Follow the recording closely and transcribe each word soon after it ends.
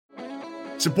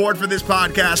Support for this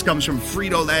podcast comes from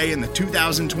Frito-Lay and the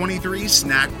 2023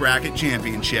 Snack Bracket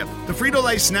Championship. The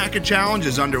Frito-Lay Snack-It Challenge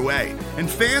is underway, and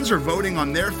fans are voting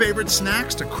on their favorite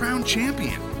snacks to crown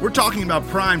champion. We're talking about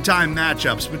prime-time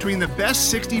matchups between the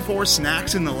best 64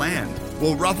 snacks in the land.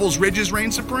 Will Ruffles Ridges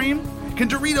reign supreme? Can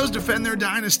Doritos defend their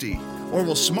dynasty? Or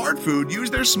will Smart Food use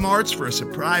their smarts for a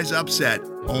surprise upset?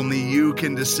 Only you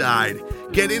can decide.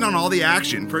 Get in on all the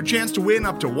action for a chance to win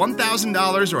up to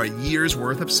 $1,000 or a year's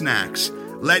worth of snacks.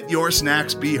 Let your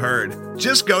snacks be heard.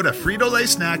 Just go to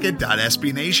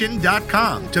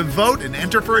fritolaysnacket.sbnation.com to vote and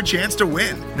enter for a chance to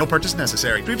win. No purchase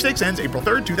necessary. Sweepstakes ends April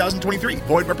 3rd, 2023.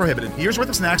 Void where prohibited. Year's worth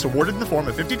of snacks awarded in the form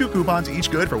of 52 coupons, each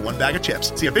good for one bag of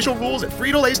chips. See official rules at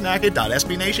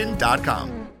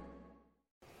fritolaysnacket.sbnation.com.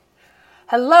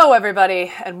 Hello,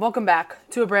 everybody, and welcome back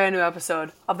to a brand new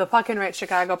episode of the Puckin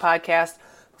Chicago podcast.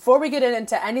 Before we get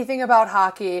into anything about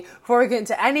hockey, before we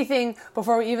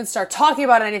even start talking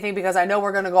about anything, because I know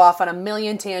we're going to go off on a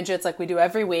million tangents like we do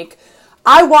every week,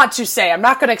 I want to say, I'm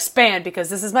not going to expand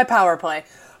because this is my power play,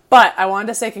 but I wanted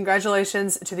to say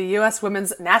congratulations to the U.S.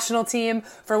 women's national team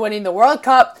for winning the World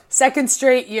Cup, second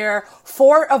straight year,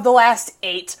 4 of the last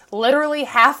 8. Literally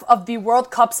half of the World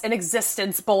Cups in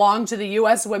existence belong to the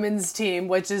U.S. women's team,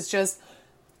 which is just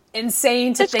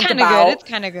insane to think about. It's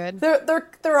kind of good.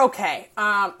 They're okay.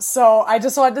 So I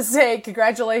just wanted to say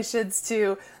congratulations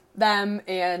to them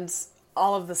and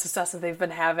all of the success that they've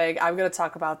been having. I'm going to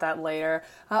talk about that later.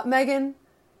 Megan,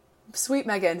 sweet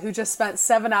Megan, who just spent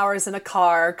 7 hours in a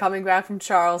car coming back from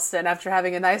Charleston after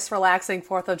having a nice, relaxing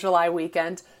 4th of July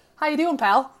weekend. How you doing,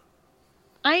 pal?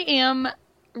 I am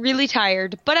really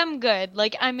tired, but I'm good.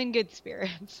 Like, I'm in good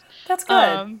spirits. That's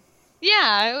good.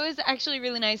 Yeah, it was actually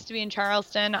really nice to be in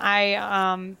Charleston.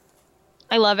 I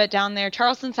love it down there.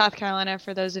 Charleston, South Carolina,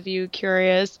 for those of you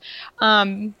curious.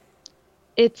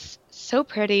 It's so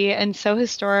pretty and so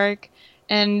historic.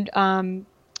 And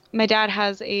my dad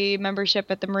has a membership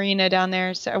at the marina down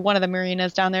there, so one of the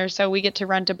marinas down there. So we get to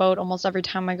rent a boat almost every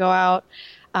time I go out,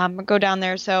 go down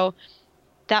there. So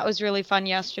that was really fun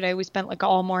yesterday. We spent like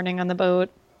all morning on the boat.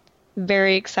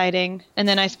 Very exciting. And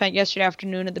then I spent yesterday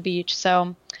afternoon at the beach.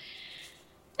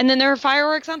 And then there were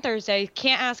fireworks on Thursday.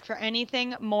 Can't ask for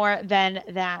anything more than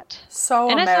that.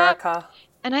 So America.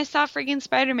 I saw freaking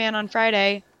Spider-Man on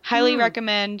Friday. Highly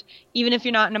recommend, even if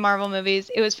you're not into Marvel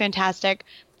movies. It was fantastic.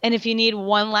 And if you need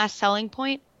one last selling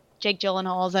point, Jake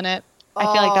Gyllenhaal's in it. I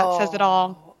feel like that says it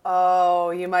all. Oh,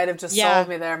 you might have just sold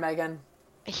me there, Megan.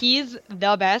 He's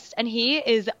the best, and he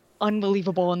is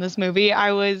unbelievable in this movie.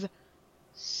 I was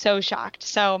so shocked.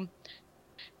 So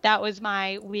that was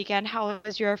my weekend. How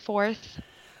was your 4th?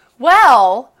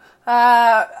 Well,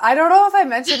 I don't know if I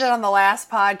mentioned it on the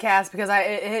last podcast because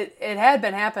it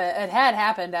had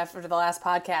happened after the last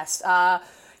podcast.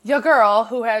 Your girl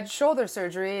who had shoulder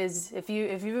surgery is, if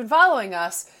you've been following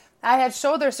us, I had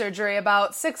shoulder surgery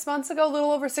about 6 months ago, a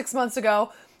little over 6 months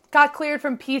ago. Got cleared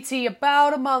from PT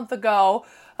about a month ago.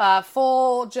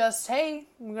 Hey,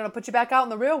 we're gonna put you back out in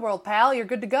the real world, pal. You're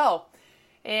good to go.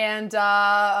 And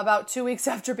about 2 weeks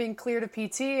after being cleared of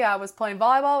PT, I was playing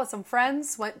volleyball with some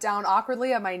friends, went down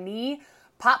awkwardly on my knee,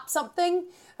 popped something.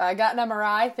 I got an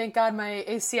MRI. Thank God my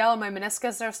ACL and my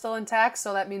meniscus are still intact,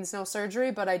 so that means no surgery.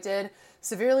 But I did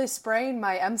severely sprain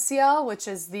my MCL, which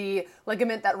is the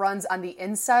ligament that runs on the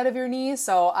inside of your knee.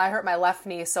 So I hurt my left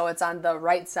knee, so it's on the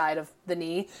right side of the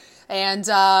knee. And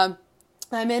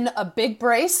I'm in a big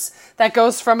brace that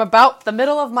goes from about the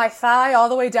middle of my thigh all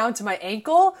the way down to my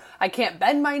ankle. I can't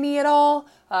bend my knee at all.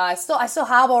 I still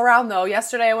hobble around though.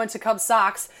 Yesterday I went to Cub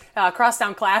Sox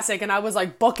Crosstown Classic and I was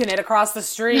like booking it across the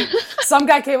street. Some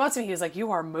guy came up to me. He was like,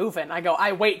 "You are moving." I go,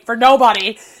 "I wait for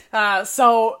nobody."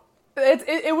 So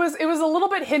it was a little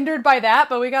bit hindered by that,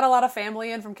 but we got a lot of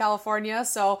family in from California,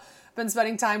 so been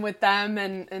spending time with them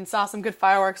and saw some good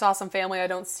fireworks, saw some family I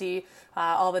don't see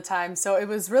all the time. So it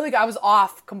was really good. I was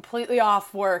completely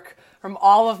off work from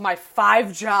all of my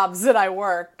 5 jobs that I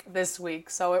work this week.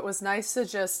 So it was nice to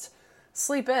just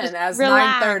sleep in just as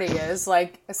relax. 9:30 is.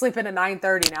 Like, I sleep in at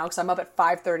 9:30 now because I'm up at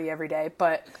 5:30 every day.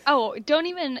 But don't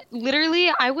even,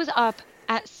 literally, I was up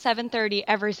at 7:30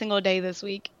 every single day this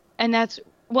week. And that's,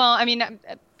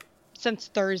 since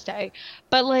Thursday.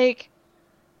 But like,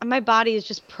 my body is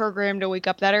just programmed to wake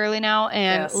up that early now,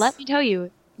 and Let me tell you,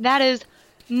 that is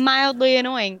mildly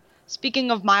annoying.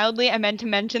 Speaking of mildly, I meant to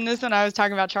mention this when I was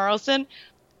talking about Charleston.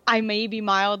 I may be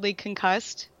mildly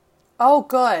concussed. Oh,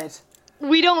 good.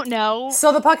 We don't know.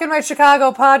 So the Puckin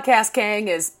Chicago podcast gang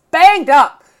is banged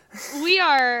up. We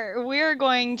are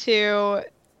going to,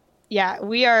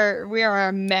 we are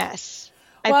a mess.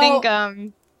 I think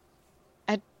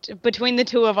between the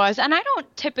two of us, and I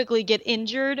don't typically get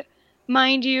injured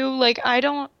mind you. Like,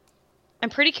 I'm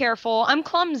pretty careful. I'm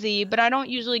clumsy, but I don't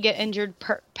usually get injured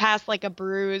past like a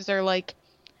bruise or like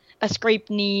a scraped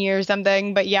knee or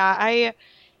something. But yeah,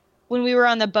 when we were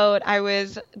on the boat,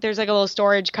 there's like a little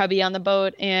storage cubby on the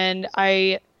boat, and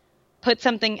I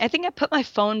think I put my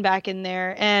phone back in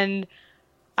there, and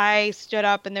I stood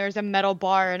up and there was a metal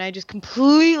bar, and I just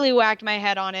completely whacked my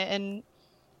head on it, and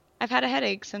I've had a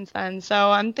headache since then.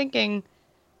 So I'm thinking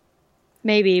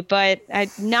maybe, but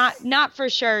not for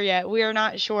sure yet. We are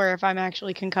not sure if I'm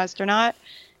actually concussed or not.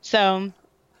 So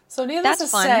needless to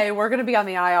say, we're going to be on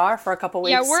the IR for a couple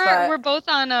weeks. Yeah, we're both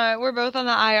on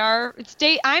the IR.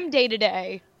 I'm day to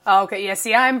day. Oh, okay. Yeah.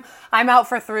 See, I'm out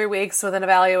for 3 weeks with an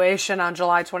evaluation on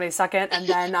July 22nd, and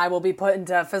then I will be put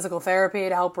into physical therapy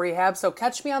to help rehab. So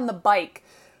catch me on the bike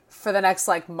for the next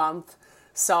month.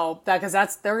 So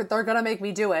because they're gonna make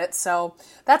me do it. So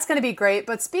that's gonna be great.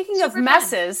 But speaking of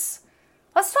messes,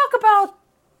 let's talk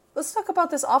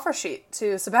about this offer sheet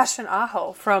to Sebastian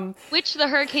Aho from which the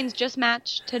Hurricanes just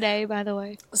matched today, by the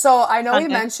way. So I know we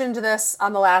mentioned this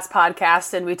on the last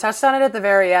podcast, and we touched on it at the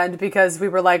very end because we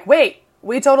were like, wait.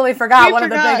 We totally forgot one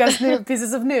of the biggest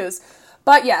pieces of news.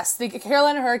 But yes, the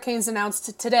Carolina Hurricanes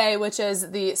announced today, which is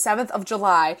the 7th of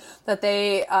July, that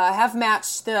they have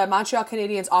matched the Montreal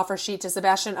Canadiens offer sheet to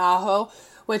Sebastian Aho,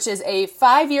 which is a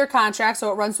 5-year contract,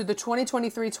 so it runs through the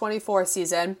 2023-24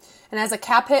 season, and has a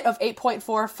cap hit of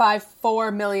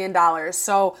 $8.454 million.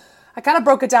 So I kind of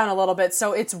broke it down a little bit.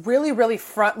 So it's really, really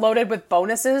front-loaded with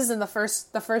bonuses in the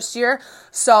first year.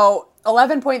 So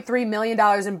 $11.3 million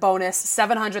in bonus,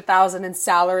 $700,000 in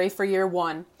salary for year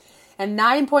one, and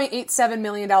 $9.87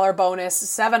 million bonus,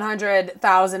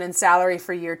 $700,000 in salary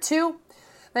for year two.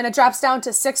 Then it drops down to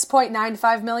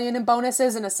 $6.95 million in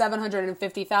bonuses and a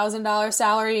 $750,000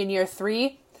 salary in year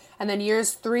three. And then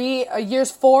years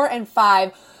 4 and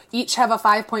 5 each have a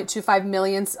 $5.25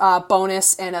 million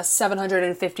bonus and a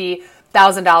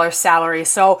 $750,000 salary.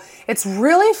 So it's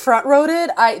really front-loaded.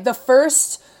 I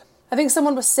think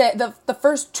someone was saying the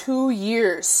first 2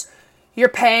 years, you're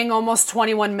paying almost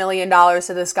 $21 million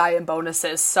to this guy in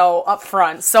bonuses. So up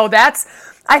front. So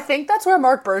I think that's where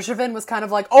Mark Bergevin was kind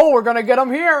of like, oh, we're going to get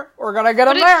him here. We're going to get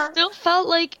him there. It still felt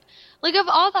like of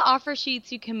all the offer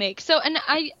sheets you can make. So, and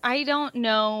I don't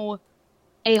know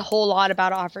a whole lot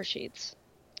about offer sheets.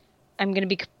 I'm going to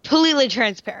be completely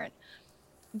transparent.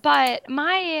 But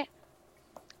my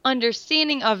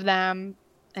understanding of them,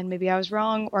 and maybe I was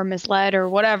wrong or misled or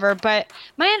whatever, but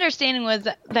my understanding was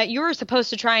that you were supposed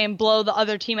to try and blow the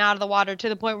other team out of the water to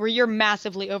the point where you're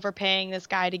massively overpaying this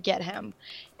guy to get him,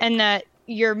 and that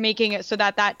you're making it so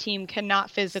that team cannot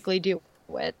physically do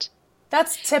it.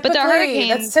 That's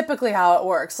typically how it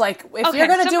works. Like, if you're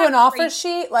going to do an offer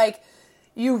sheet, like,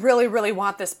 you really, really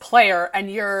want this player,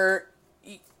 and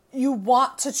you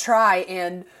want to try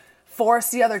and force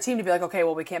the other team to be like, okay,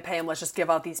 well, we can't pay him. Let's just give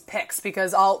out these picks,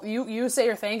 because you say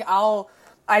your thing.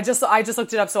 I just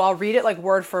looked it up, so I'll read it like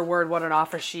word for word what an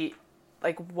offer sheet,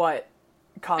 like what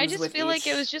comes with each. I just feel like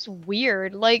it was just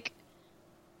weird. Like,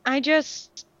 I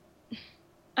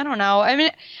don't know. I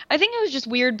mean, I think it was just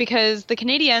weird because the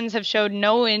Canadiens have showed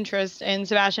no interest in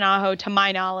Sebastian Aho, to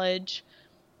my knowledge.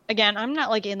 Again, I'm not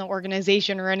like in the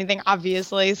organization or anything,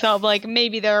 obviously. So like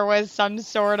maybe there was some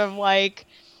sort of like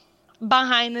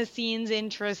behind the scenes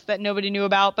interest that nobody knew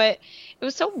about, but it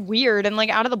was so weird and like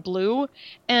out of the blue.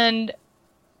 And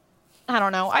I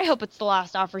don't know. I hope it's the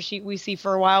last offer sheet we see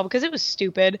for a while because it was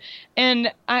stupid.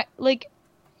 And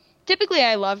typically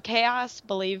I love chaos,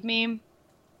 believe me.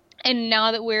 And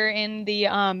now that we're in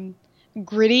the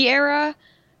gritty era,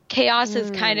 chaos is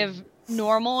kind of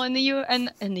normal in the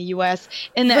US,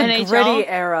 in the NHL. Gritty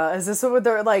era, is this what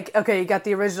they're like? Okay, you got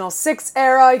the original 6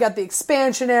 era, you got the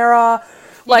expansion era,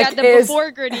 you got the before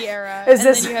gritty era, and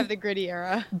then you have the gritty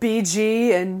era.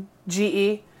 BG and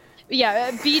GE.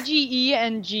 Yeah, BGE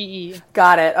and GE.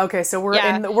 Got it. Okay, so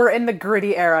we're in the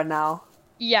gritty era now.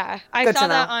 Yeah, I saw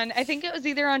that I think it was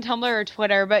either on Tumblr or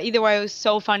Twitter, but either way, it was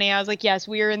so funny. I was like, yes,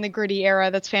 we are in the gritty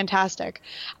era. That's fantastic.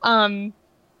 But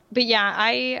yeah,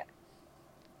 I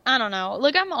don't know.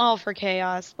 Like, I'm all for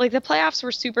chaos. Like, the playoffs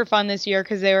were super fun this year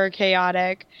because they were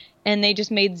chaotic, and they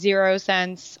just made zero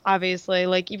sense, obviously.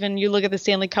 Like, even you look at the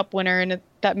Stanley Cup winner, and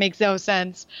that makes no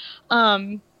sense.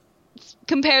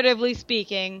 Comparatively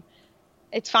speaking,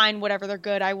 it's fine, whatever, they're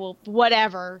good. I will,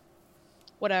 whatever.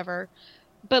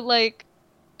 But, like,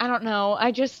 I don't know.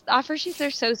 Offer sheets are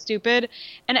so stupid.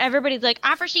 And everybody's like,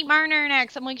 offer sheet Marner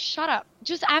next. I'm like, shut up.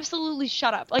 Just absolutely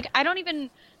shut up. Like,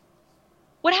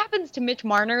 what happens to Mitch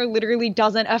Marner literally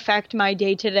doesn't affect my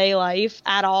day-to-day life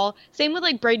at all. Same with,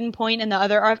 like, Braden Point and the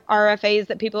other RFAs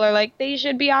that people are like, they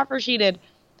should be offer sheeted.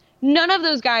 None of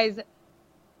those guys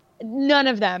none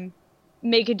of them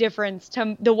make a difference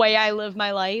to the way I live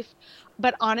my life.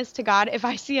 But honest to God, if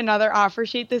I see another offer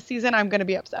sheet this season, I'm going to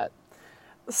be upset.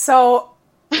 So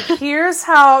here's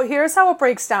how it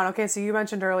breaks down. Okay, so you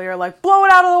mentioned earlier, like, blow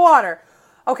it out of the water.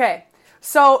 Okay,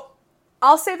 so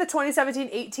I'll say the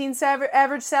 2017-18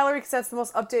 average salary because that's the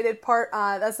most updated part.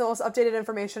 That's the most updated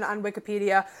information on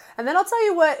Wikipedia. And then I'll tell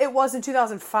you what it was in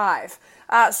 2005.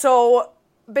 So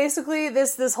basically,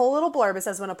 this whole little blurb, it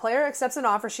says, when a player accepts an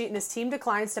offer sheet and his team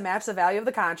declines to match the value of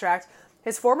the contract,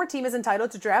 his former team is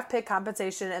entitled to draft pick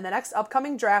compensation in the next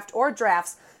upcoming draft or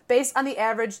drafts based on the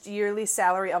average yearly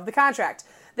salary of the contract.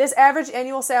 This average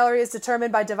annual salary is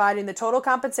determined by dividing the total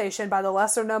compensation by the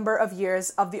lesser number of years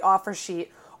of the offer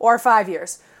sheet, or 5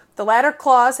 years. The latter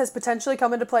clause has potentially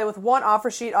come into play with one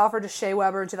offer sheet offered to Shea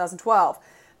Weber in 2012.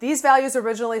 These values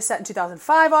originally set in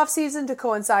 2005 offseason to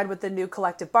coincide with the new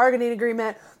collective bargaining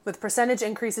agreement, with percentage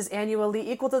increases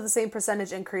annually equal to the same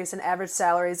percentage increase in average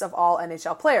salaries of all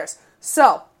NHL players.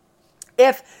 So,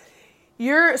 if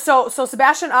you're so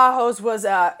Sebastian Aho's was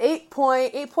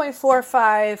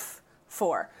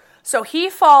 8.454. So he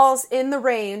falls in the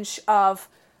range of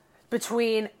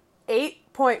between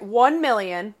 8.1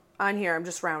 million on here, I'm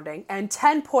just rounding, and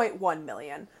 10.1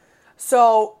 million.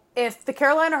 So if the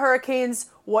Carolina Hurricanes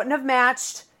wouldn't have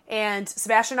matched and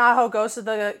Sebastian Aho goes to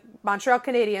the Montreal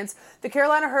Canadiens, the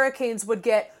Carolina Hurricanes would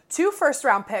get 2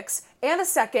 first-round picks and a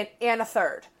second and a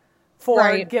third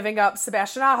for giving up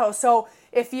Sebastian Aho. So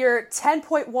if you're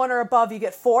 10.1 or above, you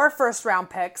get 4 first-round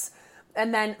picks.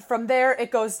 And then from there,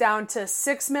 it goes down to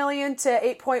 6 million to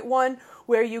 8.1,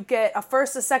 where you get a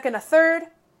first, a second, a third.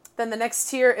 Then the next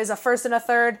tier is a first and a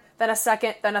third, then a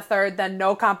second, then a third, then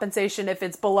no compensation if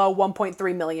it's below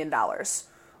 $1.3 million.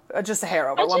 Just a hair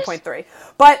over, 1.3.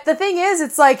 But the thing is,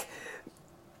 it's like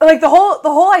the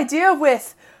whole idea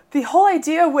with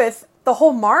the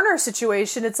whole Marner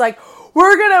situation, it's like,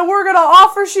 we're gonna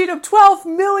offer sheet of $12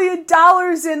 million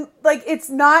and like it's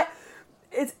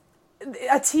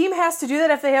a team has to do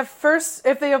that if they have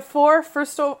 4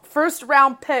 first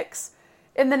round picks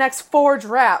in the next 4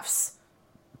 drafts,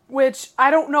 which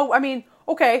I don't know. I mean,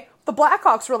 okay, the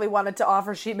Blackhawks really wanted to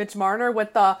offer sheet Mitch Marner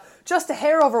with the just a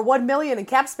hair over $1 million in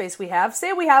cap space we have.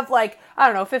 Say we have like, I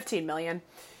don't know, $15 million.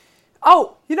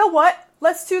 Oh, you know what?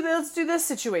 Let's do this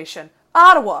situation.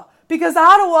 Ottawa. Because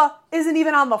Ottawa isn't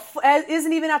even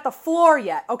at the floor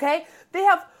yet, okay? They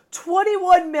have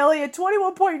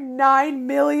 $21.9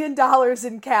 million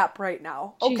in cap right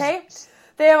now, okay? Jesus.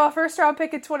 They have a first-round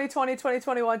pick in 2020,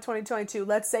 2021, 2022.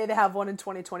 Let's say they have one in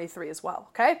 2023 as well,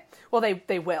 okay? Well,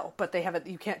 they will, but they haven't.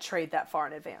 You can't trade that far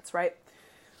in advance, right?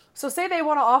 So say they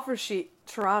want to offer sheet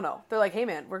Toronto. They're like, hey,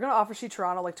 man, we're going to offer sheet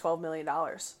Toronto like $12 million.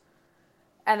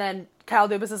 And then Kyle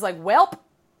Dubas is like, welp,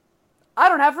 I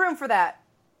don't have room for that.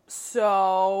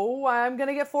 So I'm going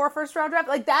to get 4 first-round draft.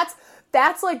 Like, that's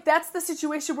the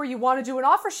situation where you want to do an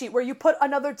offer sheet, where you put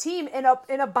another team in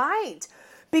a bind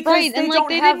because they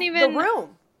don't have the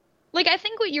room. Like, I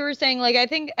think what you were saying, like, I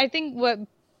think what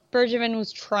Bergevin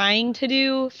was trying to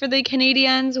do for the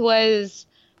Canadiens was,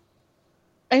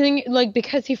 I think, like,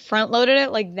 because he front-loaded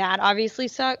it, like, that obviously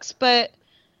sucks, but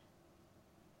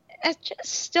it's just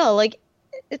still, like,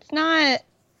 it's not,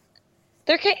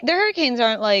 their Hurricanes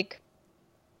aren't, like,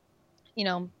 you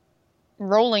know,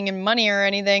 rolling in money or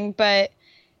anything, but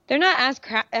they're not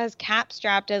as cap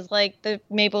strapped as like the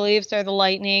Maple Leafs or the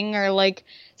Lightning or like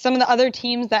some of the other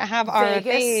teams that have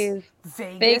RFAs.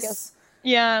 Vegas.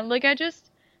 Yeah, like I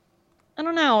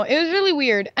don't know. It was really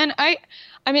weird. And I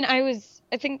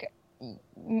think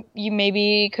you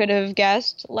maybe could have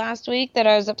guessed last week that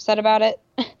I was upset about it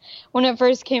when it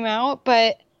first came out,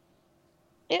 but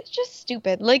it's just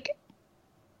stupid. Like,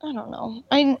 I don't know.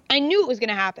 I knew it was going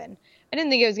to happen. I didn't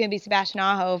think it was going to be Sebastian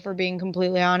Aho, for being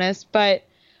completely honest, but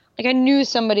like I knew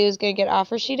somebody was going to get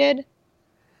offer sheeted,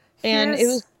 and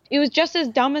it was just as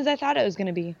dumb as I thought it was going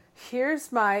to be.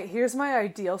 Here's my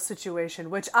ideal situation,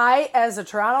 which I, as a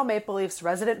Toronto Maple Leafs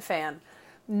resident fan,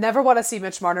 never want to see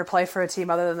Mitch Marner play for a team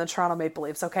other than the Toronto Maple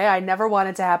Leafs. Okay, I never want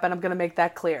it to happen. I'm going to make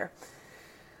that clear.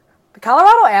 The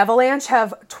Colorado Avalanche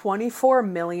have $24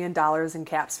 million in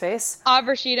cap space.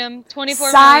 Offer sheet him.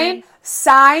 $24 million.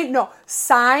 Sign.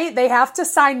 They have to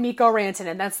sign Mikko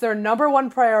Rantanen. That's their number one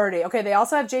priority. Okay, they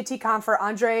also have JT Compher,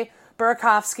 Andre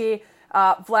Burakovsky,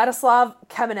 Vladislav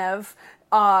Kamenev,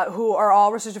 who are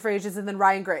all restricted free agents, and then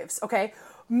Ryan Graves. Okay,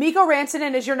 Mikko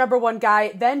Rantanen is your number one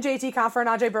guy, then JT Compher and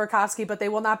Andre Burakovsky, but they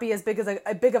will not be as big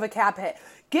of a cap hit.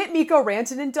 Get Mikko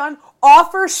Rantanen done.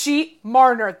 Offer sheet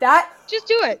Marner. Just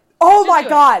do it. Oh my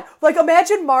God! Like,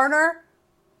 imagine Marner.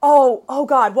 Oh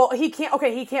God. Well, he can't.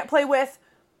 Okay, he can't play with.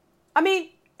 I mean,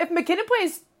 if McKinnon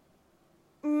plays,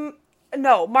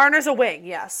 No, Marner's a wing,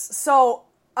 yes. So,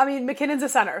 I mean, McKinnon's a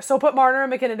center. So put Marner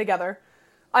and McKinnon together.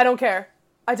 I don't care.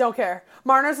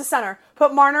 Marner's a center.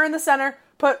 Put Marner in the center.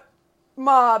 Put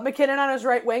McKinnon on his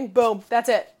right wing. Boom. That's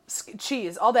it.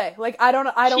 Cheese all day. Like, I don't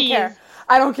care.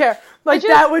 I don't care. Like,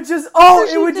 that would just,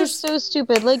 it would just. So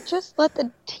stupid. Like, just let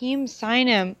the team sign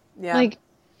him. Yeah. Like,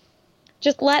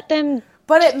 just let them.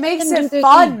 But it makes it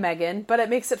fun, Megan. But it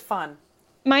makes it fun.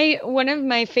 One of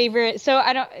my favorite. So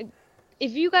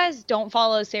if you guys don't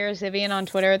follow Sarah Sivian on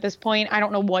Twitter at this point, I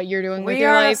don't know what you're doing with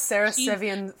your life. We are a Sarah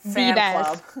Sivian fan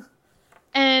club.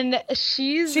 And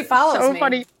she follows so me.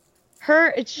 Funny.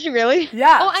 Is she really?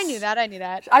 Yeah. Oh, I knew that.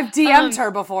 I've DM'd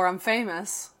her before. I'm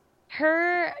famous.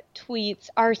 Her tweets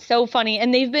are so funny,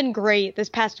 and they've been great this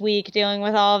past week dealing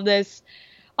with all of this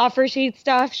offer sheet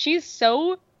stuff. She's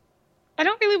so, I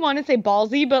don't really want to say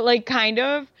ballsy, but like kind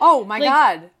of. Oh my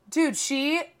God. Dude,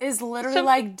 she is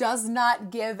literally does not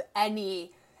give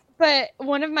any. But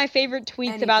one of my favorite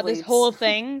tweets about this whole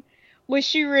thing was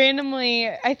she randomly,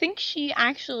 I think she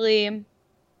actually,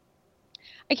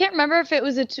 I can't remember if it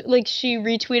was she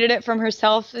retweeted it from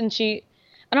herself and I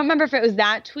don't remember if it was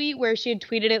that tweet where she had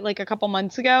tweeted it like a couple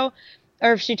months ago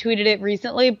or if she tweeted it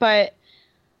recently, but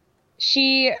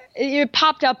it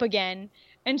popped up again.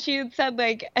 And she had said,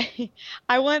 like,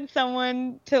 I want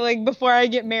someone to, like, before I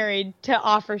get married, to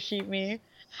offer sheet me.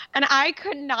 And I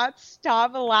could not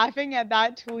stop laughing at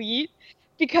that tweet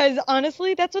because,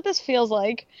 honestly, that's what this feels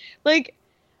like. Like,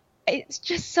 it's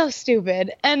just so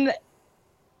stupid. And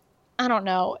I don't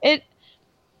know. I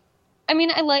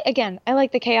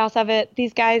like the chaos of it.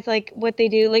 These guys, like, what they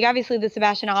do. Like, obviously, the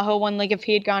Sebastian Aho one, like, if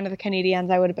he had gone to the Canadiens,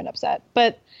 I would have been upset.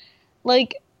 But,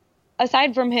 like,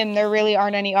 aside from him, there really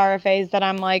aren't any RFAs that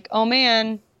I'm like, oh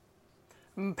man.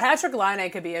 Patrick Laine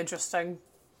could be interesting.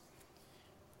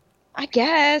 I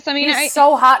guess. I mean, he's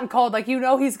so hot and cold. Like,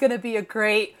 he's going to be a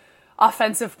great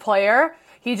offensive player.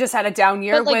 He just had a down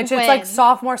year, which it's like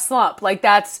sophomore slump. Like,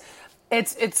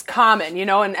 it's common,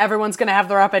 and everyone's going to have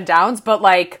their up and downs. But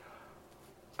like,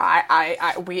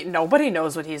 nobody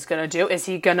knows what he's going to do. Is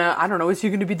he going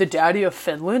to be the daddy of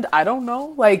Finland? I don't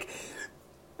know. Like,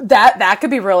 That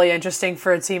could be really interesting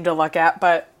for a team to look at,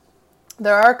 but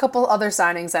there are a couple other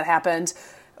signings that happened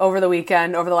over the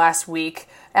last week.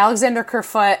 Alexander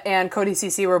Kerfoot and Cody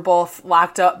Ceci were both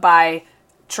locked up by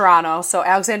Toronto. So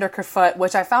Alexander Kerfoot,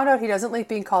 which I found out he doesn't like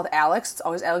being called Alex, it's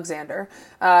always Alexander.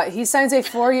 He signs a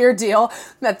 4-year deal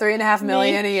at $3.5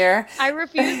 million a year. I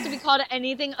refuse to be called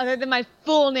anything other than my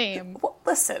full name. Well,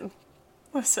 listen.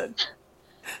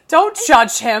 Don't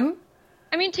judge him.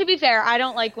 I mean, to be fair, I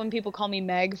don't like when people call me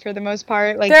Meg for the most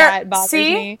part. Like, that bothers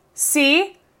me.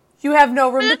 See? You have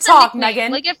no room to talk,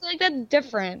 Megan. Like, I feel like that's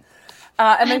different.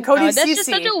 And then Cody Ceci. That's just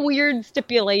such a weird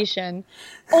stipulation.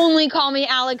 Only call me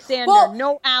Alexander,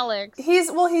 no Alex. He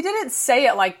didn't say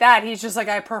it like that. He's just like,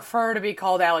 I prefer to be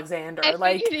called Alexander.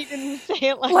 I figured he didn't say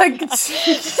it like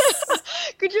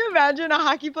that. Could you imagine a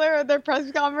hockey player at their press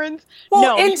conference? Well,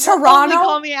 no, in Toronto, only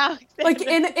call me Alexander. Like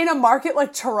in a market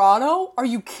like Toronto, are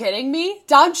you kidding me?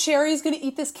 Don Cherry's going to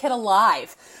eat this kid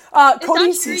alive.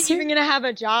 Cody Ceci even going to have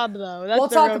a job though. We'll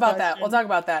talk about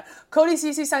that. Cody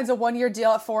Ceci signs a 1-year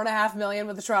deal at $4.5 million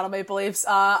with the Toronto Maple Leafs.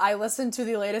 I listened to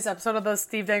the latest episode of the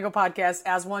Steve Dangle podcast,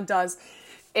 as one does,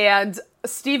 and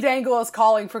Steve Dangle is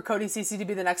calling for Cody Ceci to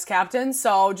be the next captain.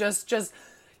 So just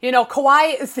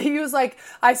Kawhi, he was like,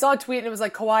 I saw a tweet and it was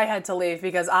like Kawhi had to leave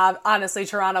because honestly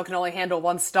Toronto can only handle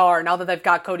one star. Now that they've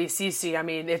got Cody Ceci, I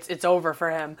mean, it's over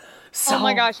for him. So, oh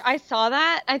my gosh, I saw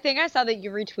that. I think I saw that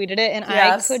you retweeted it, and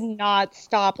yes. I could not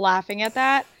stop laughing at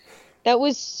that. That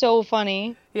was so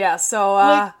funny. Yeah,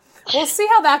 so we'll see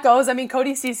how that goes. I mean,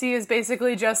 Cody Ceci is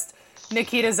basically just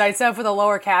Nikita Zaitsev with a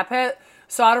lower cap hit,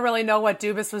 so I don't really know what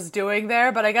Dubas was doing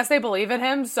there, but I guess they believe in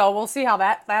him, so we'll see how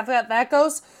that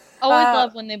goes. Always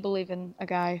love when they believe in a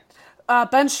guy.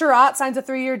 Ben Sherratt signs a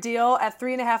 3-year deal at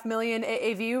 $3.5 million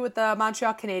AAV with the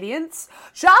Montreal Canadiens.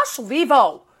 Josh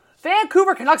Levo,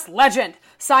 Vancouver Canucks legend,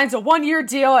 signs a 1-year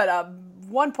deal at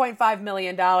 $1.5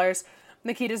 million.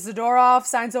 Nikita Zadorov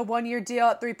signs a 1-year deal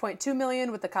at $3.2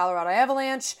 million with the Colorado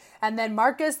Avalanche. And then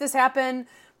Marcus, this happened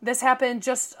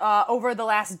just over the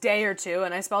last day or two,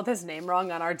 and I spelled his name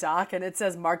wrong on our doc, and it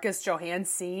says Marcus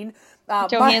Johansson.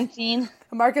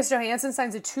 Marcus Johansson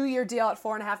signs a 2-year deal at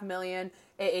 $4.5 million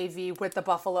AAV with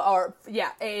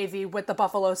the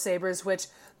Buffalo Sabres, which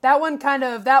that one's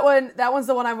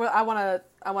the one I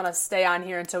want to stay on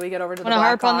here until we get over to the Blackhawks.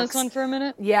 Want to harp on this one for a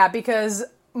minute? Yeah, because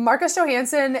Marcus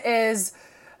Johansson is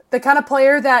the kind of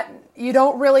player that you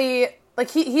don't really like.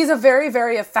 He's a very,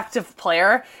 very effective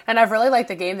player, and I've really liked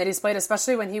the game that he's played,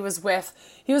 especially when he was with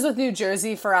New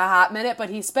Jersey for a hot minute, but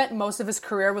he spent most of his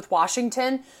career with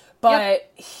Washington.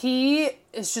 but he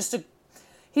is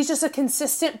he's just a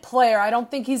consistent player. I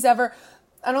don't think he's ever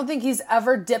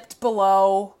dipped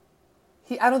below.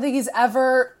 He's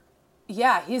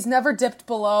never dipped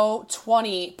below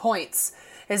 20 points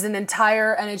his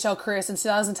entire NHL career since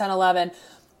 2010-11.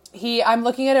 I'm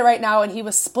looking at it right now, and he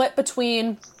was split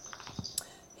between,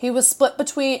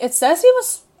 it says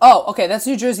that's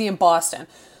New Jersey and Boston.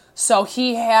 So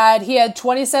he had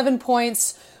 27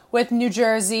 points with New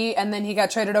Jersey, and then he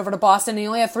got traded over to Boston. He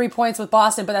only had 3 points with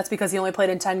Boston, but that's because he only played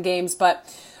in 10 games. But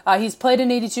he's played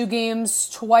in 82 games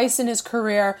twice in his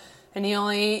career, and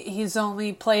he's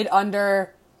only played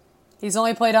under,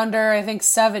 I think,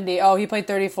 70. Oh, he played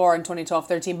 34 in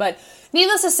 2012-13. But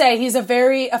needless to say, he's a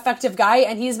very effective guy,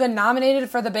 and he's been nominated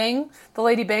for the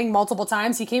Lady Byng, multiple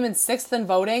times. He came in 6th in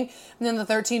voting in the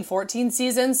 13-14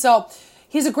 season. So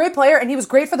he's a great player, and he was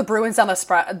great for the Bruins down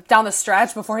the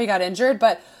stretch before he got injured.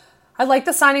 But I like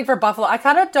the signing for Buffalo. I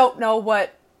kind of don't know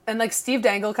what, and like Steve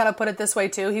Dangle kind of put it this way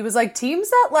too. He was like, teams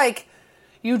that like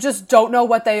you just don't know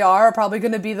what they are probably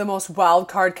going to be the most wild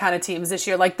card kind of teams this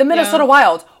year. Like the Minnesota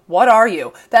Wild, what are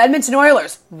you? The Edmonton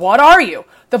Oilers, what are you?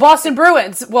 The Boston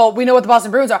Bruins, well, we know what the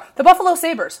Boston Bruins are. The Buffalo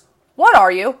Sabres, what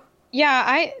are you?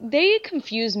 Yeah, they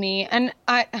confuse me, and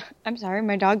I'm sorry,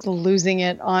 my dog's losing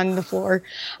it on the floor.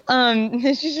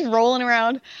 She's just rolling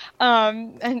around,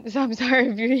 and so I'm sorry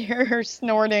if you hear her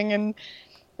snorting and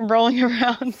rolling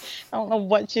around. I don't know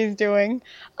what she's doing.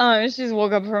 She just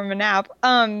woke up from a nap.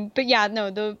 But yeah,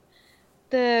 no,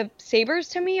 the Sabres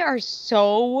to me are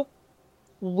so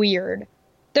weird.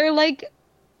 They're like,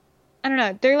 I don't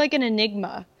know, they're like an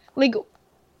enigma. Like,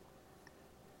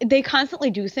 they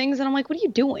constantly do things, and I'm like, what are you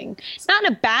doing? Not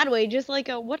in a bad way, just like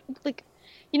like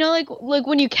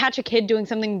when you catch a kid doing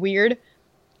something weird.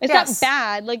 It's not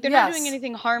bad. Like, they're not doing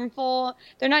anything harmful.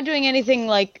 They're not doing anything,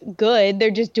 like, good.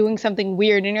 They're just doing something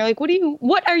weird, and you're like,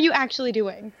 what are you actually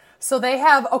doing? So they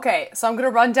have, so I'm going to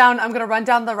run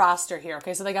down the roster here.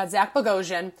 Okay, so they got Zach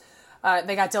Bogosian.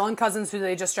 They got Dylan Cousins, who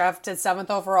they just drafted 7th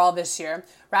overall this year.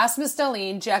 Rasmus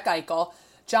Dahlin, Jack Eichel,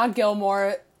 John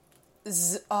Gilmore,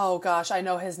 I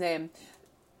know his name.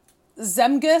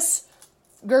 Zemgus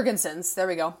Girgensons, there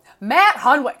we go. Matt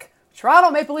Hunwick, Toronto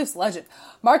Maple Leafs legend.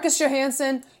 Marcus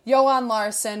Johansson, Johan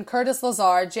Larsson, Curtis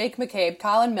Lazar, Jake McCabe,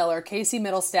 Colin Miller, Casey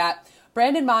Middlestat,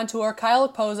 Brandon Montour, Kyle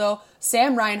Okposo,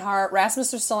 Sam Reinhart,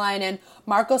 Rasmus Ristolainen,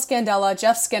 Marco Scandella,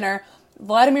 Jeff Skinner,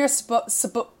 Vladimir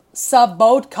Sabotka,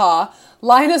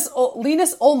 Linus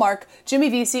Olmark, Jimmy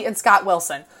Vesey, and Scott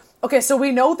Wilson. Okay, so we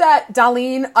know that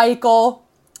Dahlin, Eichel,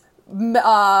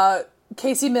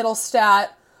 Casey Middlestat,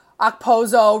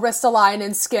 Okposo,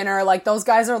 Ristolainen, Skinner, like those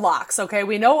guys are locks, okay?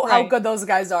 We know how good those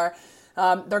guys are.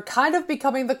 They're kind of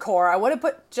becoming the core. I wouldn't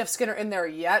put Jeff Skinner in there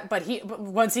yet, but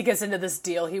once he gets into this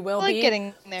deal, he will be.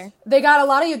 Getting there. They got a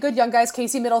lot of good young guys.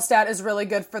 Casey Middlestat is really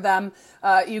good for them.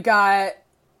 You got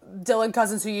Dylan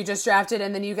Cousins, who you just drafted,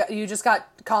 and then you just got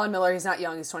Colin Miller. He's not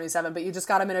young, he's 27, but you just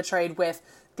got him in a trade with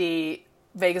the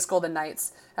Vegas Golden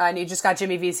Knights. And you just got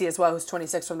Jimmy Vesey as well, who's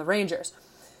 26 from the Rangers.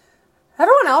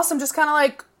 Everyone else, I'm just kind of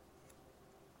like,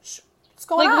 what's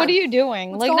going on? Like, what are you doing?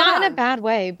 What's like, not on? in a bad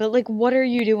way, but like, what are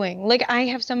you doing? Like, I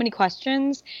have so many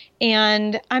questions,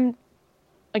 and I'm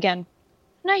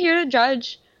not here to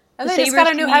judge. And they just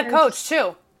got a new head coach,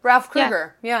 too. Ralph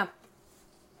Kruger. Yeah.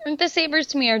 The Sabres,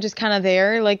 to me, are just kind of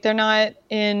there. Like, they're not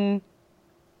in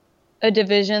a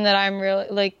division that I'm really,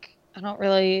 like,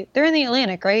 they're in the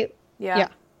Atlantic, right? Yeah.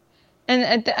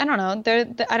 And I don't know.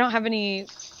 I don't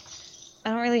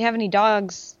really have any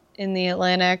dogs in the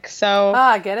Atlantic, so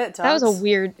I get it. Dogs. That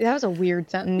was a weird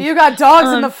sentence. You got dogs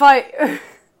in the fight.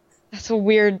 That's a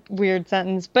weird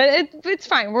sentence, but it's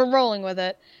fine. We're rolling with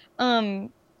it.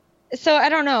 So I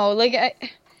don't know. Like,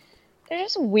 they're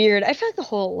just weird. I feel like the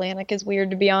whole Atlantic is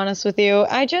weird, to be honest with you.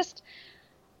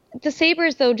 The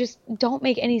Sabres, though, just don't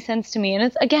make any sense to me, and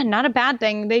it's, again, not a bad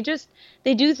thing. They do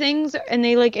things and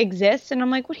they like exist, and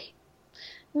I'm like, what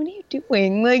are you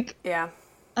doing? Like, yeah.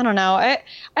 I don't know. I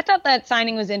thought that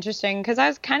signing was interesting because I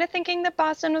was kind of thinking that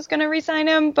Boston was going to re-sign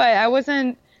him, but I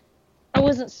wasn't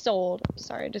sold.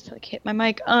 Sorry, I just like hit my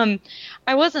mic. I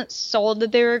wasn't sold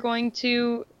that they were going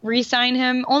to re-sign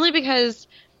him, only because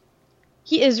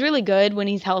he is really good when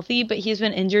he's healthy, but he's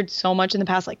been injured so much in the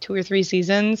past like 2 or 3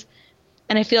 seasons.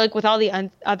 And I feel like with all the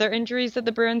other injuries that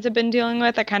the Bruins have been dealing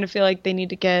with, I kind of feel like they need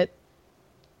to get,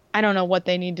 I don't know what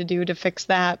they need to do to fix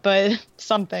that, but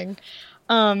something.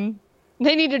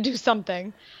 They need to do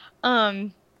something. But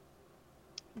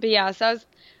yeah, so I was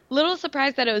a little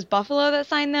surprised that it was Buffalo that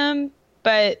signed him,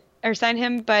 but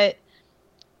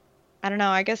I don't know.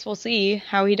 I guess we'll see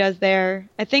how he does there.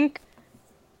 I think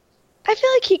I feel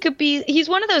like he's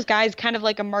one of those guys kind of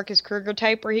like a Marcus Kruger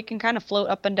type where he can kind of float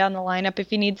up and down the lineup if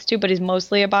he needs to, but he's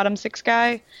mostly a bottom six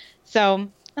guy. So,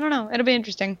 I don't know. It'll be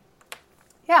interesting.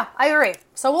 Yeah, I agree.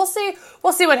 So we'll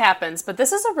see what happens, but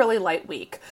this is a really light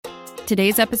week.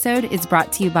 Today's episode is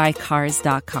brought to you by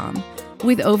Cars.com.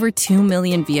 With over 2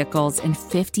 million vehicles and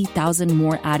 50,000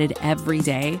 more added every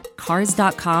day,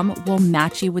 Cars.com will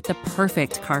match you with the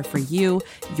perfect car for you,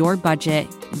 your budget,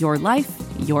 your life,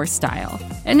 your style.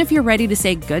 And if you're ready to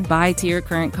say goodbye to your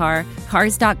current car,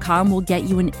 Cars.com will get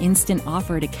you an instant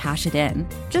offer to cash it in.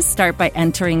 Just start by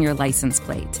entering your license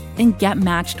plate and get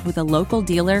matched with a local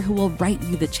dealer who will write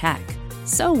you the check.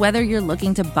 So whether you're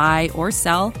looking to buy or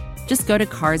sell, just go to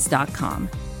Cars.com.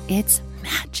 It's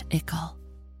magical.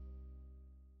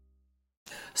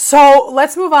 So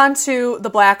let's move on to the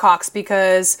Blackhawks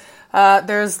because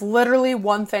there's literally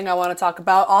one thing I want to talk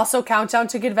about. Also, countdown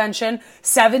to convention,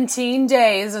 17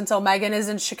 days until Megan is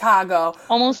in Chicago.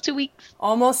 Almost 2 weeks.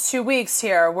 Almost 2 weeks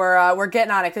here. We're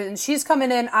getting on it, and she's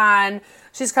coming in on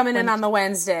the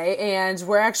Wednesday, and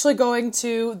we're actually going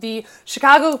to the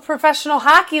Chicago Professional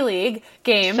Hockey League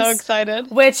games. So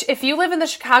excited! Which, if you live in the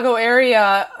Chicago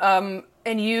area,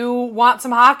 and you want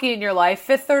some hockey in your life,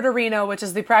 Fifth Third Arena, which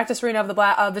is the practice arena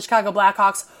of the Chicago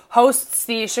Blackhawks, hosts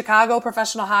the Chicago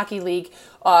Professional Hockey League.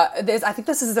 I think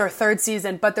this is their third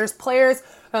season, but there's players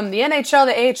from the NHL,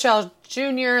 the AHL,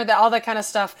 Junior, all that kind of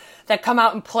stuff that come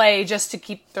out and play just to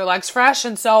keep their legs fresh.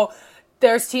 And so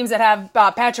there's teams that have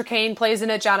Patrick Kane plays in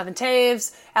it, Jonathan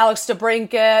Taves, Alex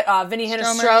DeBrincat, Vinny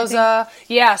Hinostroza.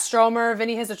 Yeah, Stromer,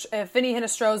 Vinny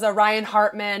Hinostroza, Ryan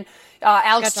Hartman.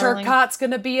 Alex Turcotte's going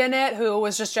to be in it, who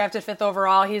was just drafted 5th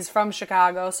overall. He's from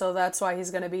Chicago, so that's why he's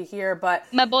going to be here. But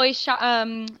my boy Scott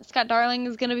Darling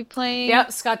is going to be playing.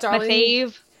 Yep, Scott Darling. My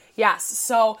fave. Yes.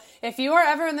 So if you are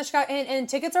ever in the Chicago, and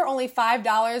tickets are only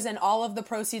 $5, and all of the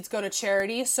proceeds go to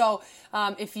charity. So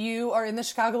if you are in the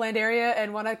Chicagoland area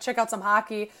and want to check out some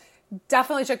hockey,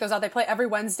 definitely check those out. They play every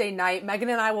Wednesday night. Megan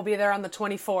and I will be there on the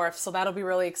 24th, so that'll be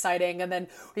really exciting. And then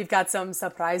we've got some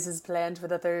surprises planned for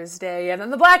the Thursday, and then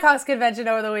the Blackhawks convention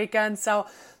over the weekend. So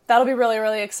that'll be really,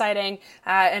 really exciting.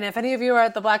 And if any of you are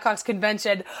at the Blackhawks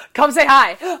convention, come say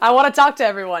hi. I want to talk to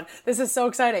everyone. This is so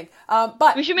exciting.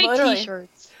 But we should make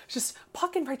T-shirts. Just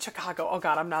Puckin right Chicago. Oh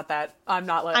God, I'm not that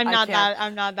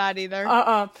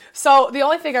either. So the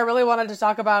only thing I really wanted to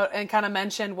talk about and kind of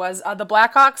mention was the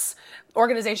Blackhawks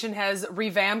organization has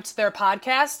revamped their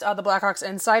podcast, the Blackhawks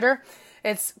Insider.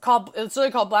 It's really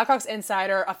called Blackhawks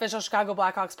Insider, official Chicago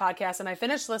Blackhawks podcast. And I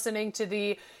finished listening to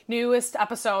the newest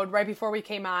episode right before we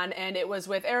came on, and it was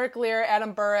with Eric Lear,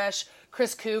 Adam Burish,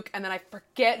 Chris Kook, and then I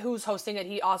forget who's hosting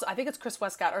it. I think it's Chris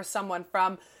Westcott or someone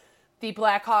from the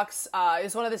Blackhawks,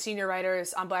 is one of the senior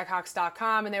writers on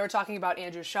Blackhawks.com, and they were talking about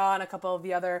Andrew Shaw and a couple of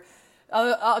the other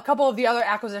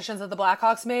acquisitions that the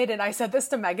Blackhawks made. And I said this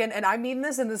to Megan, and I mean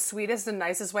this in the sweetest and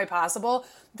nicest way possible,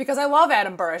 because I love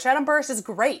Adam Burish. Adam Burish is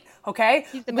great, okay?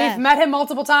 He's the best. We've met him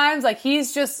multiple times. Like,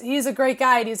 he's a great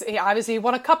guy, and he obviously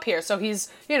won a cup here. So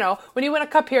he's, when you win a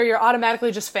cup here, you're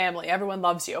automatically just family. Everyone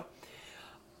loves you.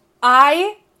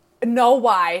 I know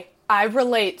why I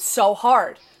relate so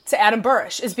hard to Adam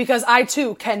Burish is because I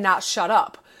too cannot shut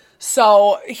up.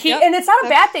 So and it's not a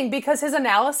bad thing, because his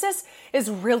analysis is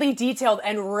really detailed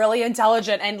and really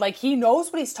intelligent, and like, he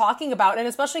knows what he's talking about, and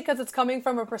especially because it's coming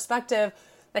from a perspective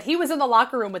that he was in the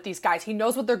locker room with these guys. He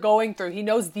knows what they're going through. He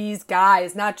knows these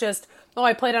guys, not just,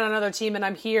 I played on another team and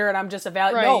I'm here and I'm just a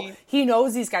value. Right. No, he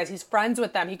knows these guys. He's friends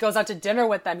with them. He goes out to dinner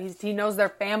with them. He knows their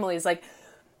families. Like,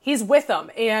 he's with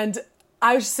them. And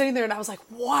I was just sitting there and I was like,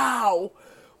 wow,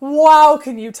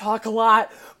 can you talk a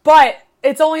lot? But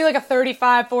it's only like a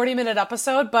 40 minute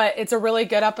episode, but it's a really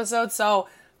good episode. So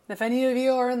if any of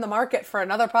you are in the market for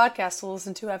another podcast to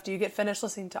listen to after you get finished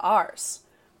listening to ours,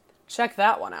 check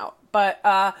that one out. But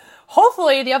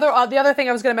hopefully, the other thing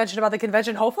I was going to mention about the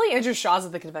convention, hopefully Andrew Shaw's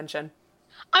at the convention.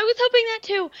 I was hoping that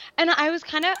too. And I was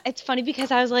it's funny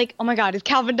because I was like, oh my God, is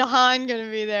Calvin DeHaan going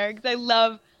to be there?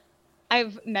 Because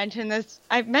I've mentioned this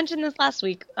last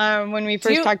week when we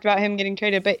first talked about him getting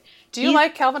traded. But do you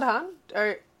like Calvin DeHaan?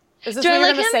 Or is this what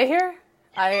you're going to say here?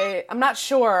 I'm not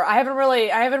sure. I haven't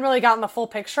really gotten the full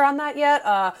picture on that yet.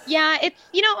 Yeah,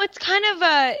 it's kind of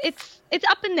it's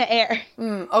up in the air.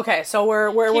 Okay, so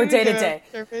we're day to day.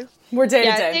 We're day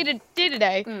to day. Day to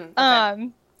day. Okay.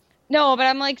 No, but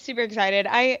I'm like super excited.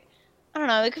 I don't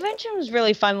know. The convention was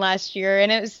really fun last year,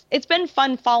 and it's been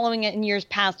fun following it in years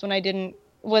past when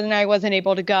I wasn't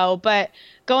able to go. But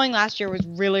going last year was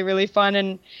really, really fun.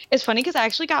 And it's funny because I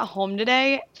actually got home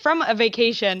today from a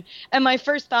vacation, and my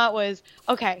first thought was,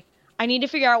 okay, I need to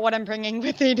figure out what I'm bringing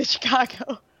with me to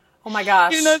Chicago. Oh my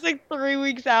gosh. Even though it's like 3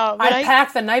 weeks out. But I'd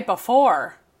pack the night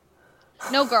before.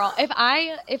 No, girl. If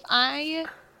I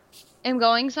am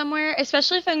going somewhere,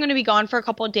 especially if I'm going to be gone for a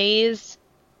couple of days,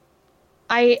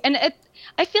 I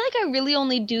feel like I really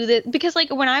only do this because,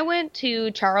 like, when I went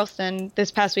to Charleston this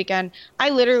past weekend, I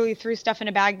literally threw stuff in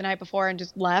a bag the night before and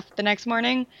just left the next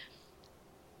morning.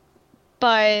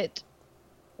 But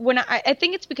when I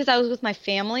think it's because I was with my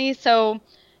family, so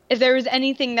if there was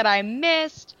anything that I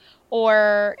missed,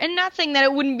 and not saying that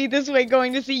it wouldn't be this way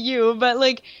going to see you, but,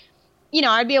 like, you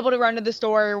know, I'd be able to run to the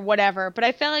store or whatever. But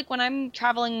I feel like when I'm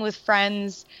traveling with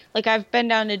friends, like I've been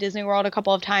down to Disney World a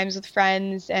couple of times with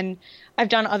friends and I've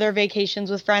done other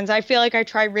vacations with friends. I feel like I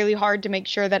try really hard to make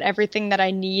sure that everything that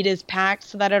I need is packed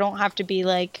so that I don't have to be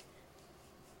like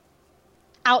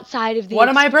outside of the What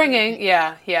am I bringing?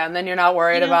 Yeah. And then you're not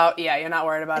worried about, you're not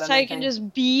worried about so anything. I can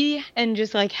just be and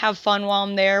just like have fun while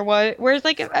I'm there. Whereas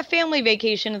like a family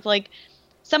vacation, it's like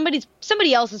somebody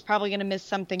else is probably going to miss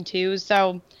something too.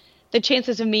 So the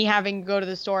chances of me having to go to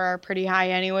the store are pretty high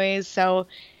anyways. So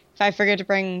if I forget to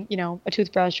bring, you know, a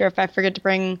toothbrush or if I forget to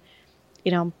bring,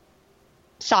 you know,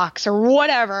 socks or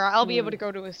whatever, I'll be able to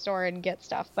go to a store and get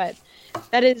stuff. But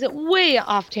that is way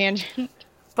off tangent.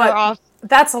 But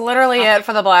that's literally it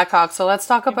for the Blackhawks. So let's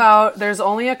talk about, there's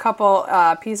only a couple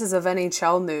pieces of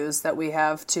NHL news that we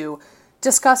have to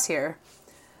discuss here.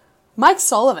 Mike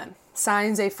Sullivan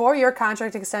signs a 4-year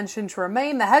contract extension to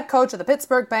remain the head coach of the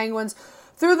Pittsburgh Penguins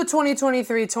through the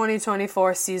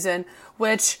 2023-2024 season,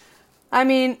 which, I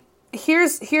mean,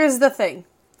 here's the thing.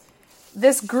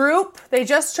 This group, they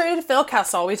just traded Phil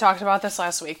Kessel. We talked about this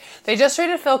last week. They just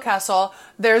traded Phil Kessel.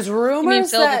 There's rumors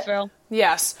Phil?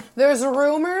 Yes. There's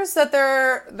rumors that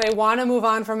they want to move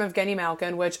on from Evgeny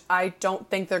Malkin, which I don't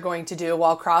think they're going to do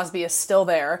while Crosby is still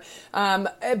there.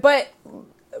 But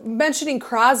mentioning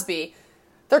Crosby,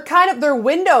 their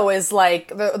window is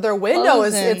like, their window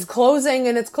it's closing,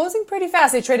 and it's closing pretty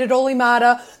fast. They traded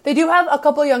Olimata. They do have a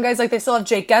couple of young guys, like they still have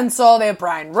Jake Gensel, they have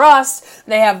Brian Rust,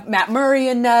 they have Matt Murray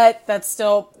in net. That's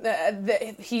still,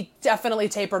 he definitely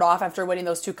tapered off after winning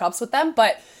those 2 cups with them,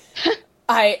 but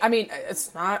I mean,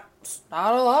 it's not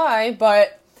a lie,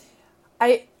 but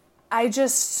I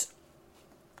just,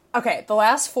 okay, the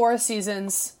last 4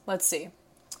 seasons, let's see.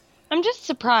 I'm just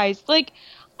surprised. Like,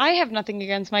 I have nothing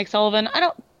against Mike Sullivan.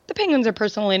 The Penguins are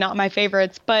personally not my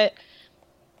favorites, but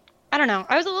I don't know.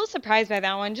 I was a little surprised by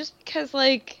that one just because,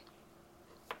 like,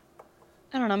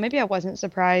 I don't know, maybe I wasn't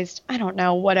surprised. I don't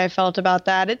know what I felt about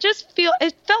that. It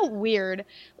felt weird.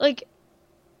 Like,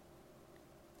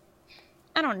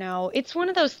 I don't know. It's one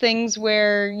of those things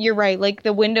where you're right. Like,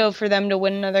 the window for them to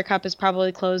win another cup is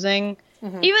probably closing.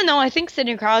 Mm-hmm. Even though I think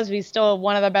Sidney Crosby is still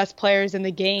one of the best players in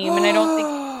the game, and I don't think.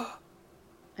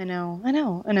 I know.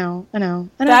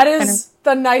 That is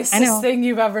the nicest thing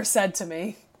you've ever said to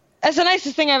me. That's the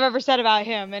nicest thing I've ever said about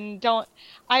him, and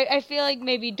I feel like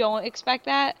maybe don't expect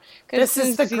that. This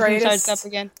is the greatest. Up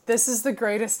again. This is the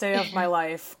greatest day of my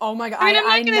life. Oh my god! I mean, I'm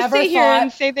not going to sit here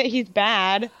and say that he's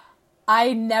bad.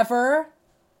 I never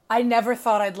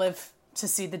thought I'd live to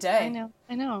see the day.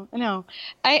 I know.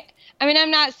 I mean,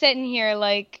 I'm not sitting here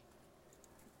like,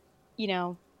 you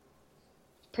know,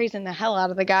 praising the hell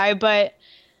out of the guy, but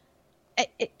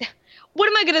what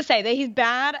am I going to say? That he's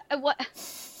bad? What?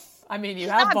 I mean, you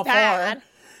have before. Bad.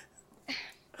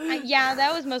 Yeah,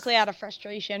 that was mostly out of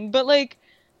frustration. But, like,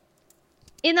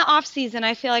 in the off season,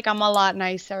 I feel like I'm a lot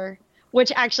nicer.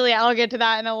 Which, actually, I'll get to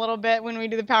that in a little bit when we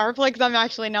do the power play, because I'm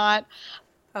actually not.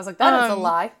 I was like, that is a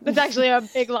lie. That's actually a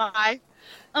big lie.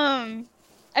 I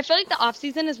feel like the off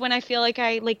season is when I feel like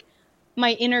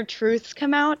my inner truths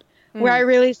come out. Where I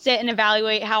really sit and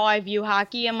evaluate how I view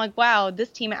hockey. I'm like, wow, this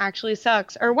team actually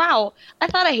sucks. Or, wow, I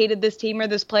thought I hated this team or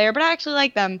this player, but I actually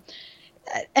like them.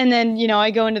 And then, you know,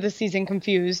 I go into the season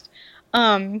confused.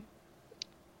 Where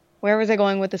was I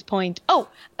going with this point? Oh,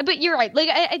 but you're right. Like,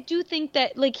 I do think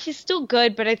that, like, he's still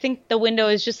good, but I think the window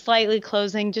is just slightly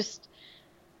closing. Just,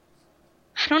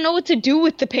 I don't know what to do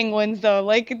with the Penguins, though.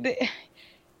 Like,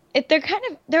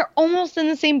 they're almost in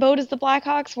the same boat as the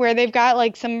Blackhawks, where they've got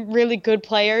like some really good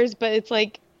players, but it's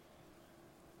like,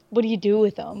 what do you do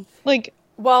with them? Like,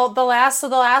 well, the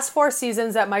last 4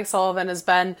 seasons that Mike Sullivan has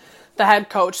been the head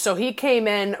coach, so he came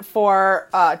in for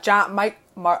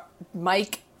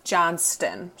Mike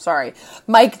Johnston during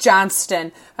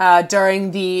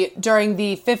the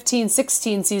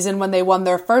 15-16 season when they won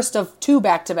their first of 2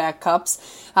 back-to-back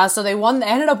cups. So they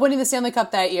ended up winning the Stanley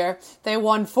Cup that year. They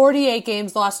won 48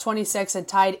 games, lost 26, and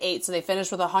tied 8. So they finished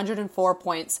with 104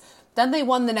 points. Then they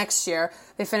won the next year.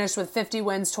 They finished with 50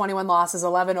 wins, 21 losses,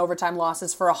 11 overtime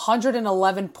losses for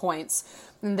 111 points.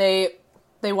 And they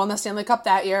won the Stanley Cup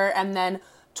that year, and then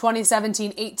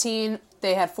 2017-18,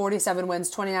 they had 47 wins,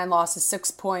 29 losses,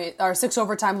 6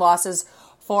 overtime losses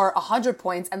for 100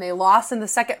 points, and they lost in the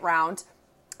second round.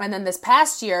 And then this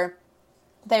past year,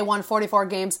 they won 44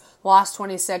 games, lost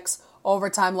 26,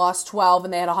 overtime lost 12,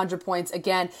 and they had 100 points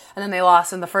again. And then they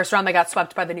lost in the first round. They got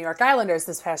swept by the New York Islanders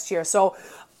this past year. So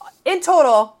in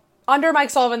total, under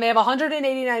Mike Sullivan, they have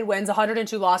 189 wins,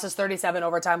 102 losses, 37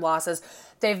 overtime losses.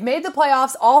 They've made the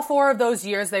playoffs all 4 of those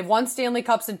years. They've won Stanley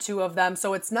Cups in 2 of them.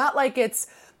 So it's not like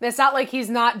he's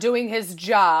not doing his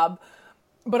job.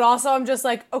 But also I'm just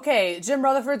like, okay, Jim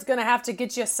Rutherford's going to have to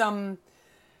get you some...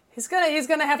 He's gonna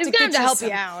have to help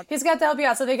you out. He's got to help you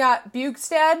out. So they got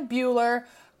Bukestad, Bueller,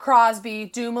 Crosby,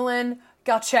 Dumoulin,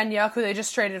 Galchenyuk, who they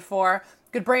just traded for,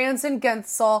 Goodbranson,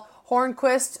 Gensel,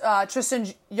 Hornquist,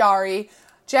 Tristan Jarry,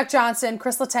 Jack Johnson,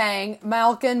 Chris Letang,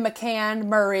 Malkin, McCann,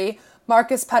 Murray,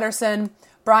 Marcus Pettersson,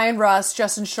 Brian Russ,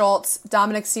 Justin Schultz,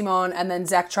 Dominic Simone, and then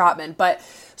Zach Trotman. But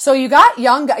so you got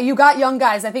young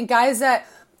guys. I think guys that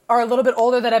are a little bit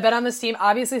older that have been on this team.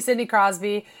 Obviously, Sidney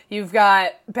Crosby. You've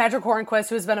got Patrick Hornquist,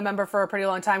 who's been a member for a pretty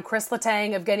long time. Chris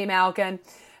Letang, Evgeny Malkin.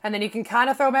 And then you can kind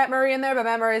of throw Matt Murray in there, but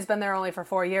Matt Murray's been there only for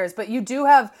 4 years. But you do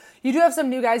have some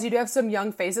new guys. You do have some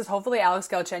young faces. Hopefully, Alex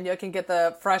Galchenyuk can get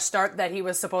the fresh start that he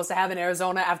was supposed to have in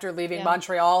Arizona after leaving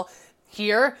Montreal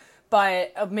here.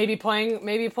 But maybe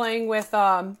playing with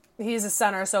he's a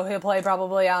center, so he'll play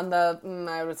probably on the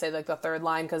I would say like the third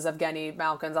line because Evgeny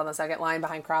Malkin's on the second line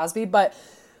behind Crosby. But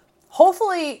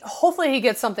hopefully he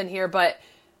gets something here. But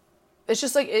it's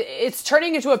just like it's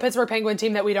turning into a Pittsburgh Penguin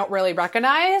team that we don't really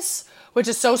recognize, which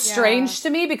is so strange to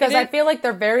me because I feel like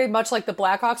they're very much like the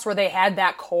Blackhawks where they had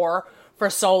that core for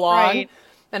so long. Right.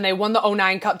 And they won the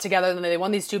 09 Cup together, and then they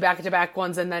won these 2 back-to-back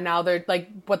ones, and then now they're like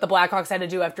what the Blackhawks had to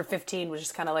do after 15 was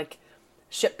just kind of like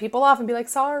ship people off and be like,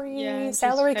 sorry,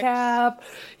 salary cap.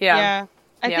 Yeah.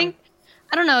 I think,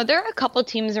 I don't know, there are a couple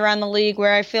teams around the league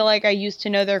where I feel like I used to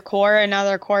know their core, and now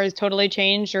their core is totally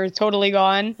changed or totally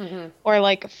gone, or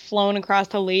like flown across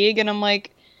the league, and I'm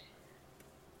like,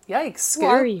 yikes. Who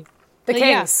are you? The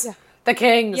Kings. Yeah. The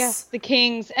Kings. Yes, the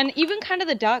Kings. And even kind of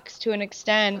the Ducks to an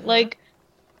extent. Like,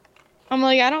 I'm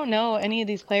like, I don't know any of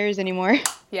these players anymore.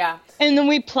 Yeah. And then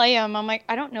we play them. I'm like,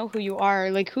 I don't know who you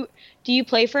are. Like, who do you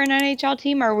play for an NHL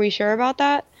team? Are we sure about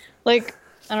that? Like,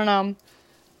 I don't know.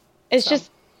 It's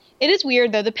just, it is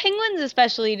weird, though. The Penguins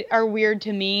especially are weird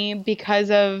to me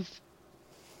because of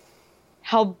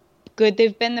how good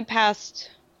they've been the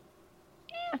past,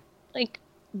 like,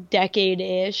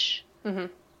 decade-ish. Mm-hmm.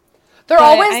 They're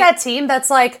always that team that's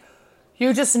like,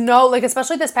 you just know, like,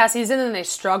 especially this past season, and they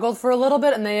struggled for a little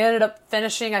bit, and they ended up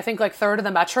finishing, I think, like, third in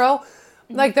the Metro.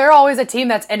 Mm-hmm. Like, they're always a team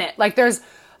that's in it. Like, there's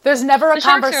never a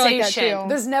conversation. Like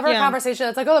there's never a conversation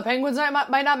that's like, oh, the Penguins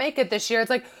might not make it this year. It's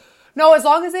like, no, as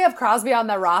long as they have Crosby on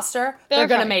their roster, they're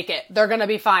going to make it. They're going to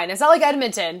be fine. It's not like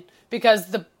Edmonton,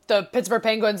 because the Pittsburgh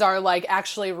Penguins are, like,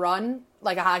 actually run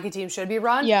like a hockey team should be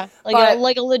run. Yeah,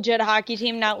 like a legit hockey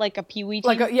team, not like a peewee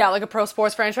team. Like a pro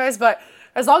sports franchise. But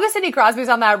as long as Sidney Crosby's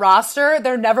on that roster,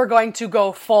 they're never going to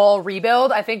go full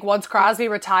rebuild. I think once Crosby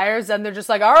retires, then they're just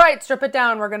like, all right, strip it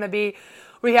down.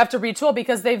 We have to retool,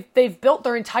 because they've built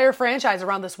their entire franchise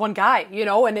around this one guy, you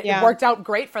know, and it worked out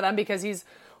great for them because he's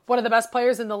one of the best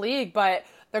players in the league. But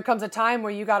there comes a time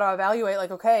where you got to evaluate, like,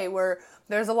 okay,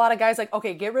 there's a lot of guys like,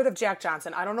 okay, get rid of Jack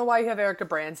Johnson. I don't know why you have Eric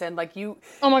Goodbranson. Like, you...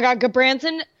 Oh, my God.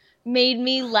 Goodbranson made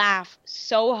me laugh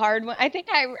so hard. I think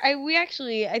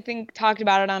we talked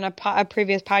about it on a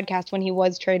previous podcast when he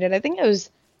was traded. I think it was...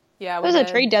 Yeah, it was a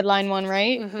trade deadline one,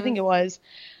 right? Mm-hmm. I think it was.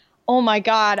 Oh, my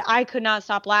God. I could not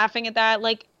stop laughing at that.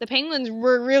 Like, the Penguins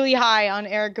were really high on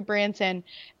Eric Goodbranson.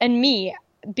 And me,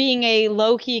 being a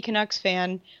low-key Canucks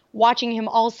fan, watching him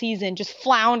all season just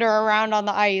flounder around on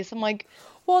the ice. I'm like...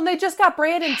 Well, and they just got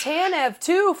Brandon Tanev,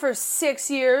 too, for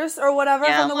 6 years or whatever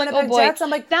from the Winnipeg Jets. I'm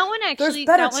like, that one actually, there's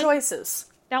better choices.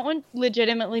 That one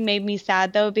legitimately made me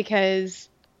sad, though, because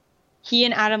he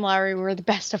and Adam Lowry were the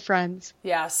best of friends.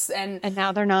 Yes. And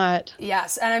now they're not.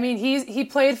 Yes. And, I mean, he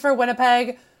played for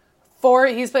Winnipeg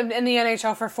he's been in the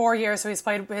NHL for 4 years, so he's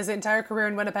played his entire career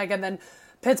in Winnipeg, and then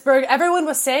Pittsburgh, everyone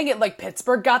was saying it like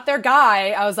Pittsburgh got their guy.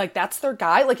 I was like, that's their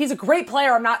guy. Like, he's a great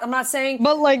player. I'm not saying,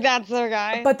 but like, that's their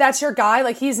guy. But that's your guy.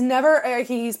 Like, he's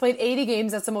played 80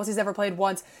 games. That's the most he's ever played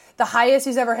once. The highest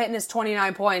he's ever hit in is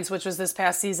 29 points, which was this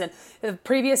past season. The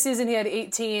previous season he had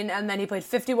 18, and then he played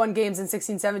 51 games in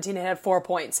 16-17 and had 4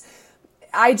 points.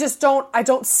 I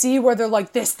don't see where they're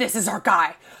like, this is our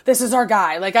guy. This is our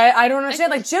guy. Like, I don't understand.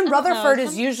 Like, Jim Rutherford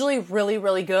is usually really,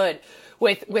 really good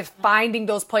with finding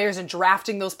those players and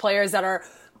drafting those players that are,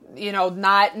 you know,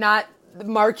 not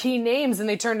marquee names, and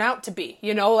they turn out to be,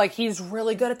 you know, like, he's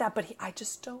really good at that. But I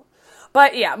just don't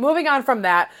But yeah, moving on from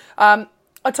that,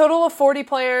 a total of 40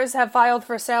 players have filed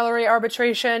for salary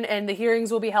arbitration, and the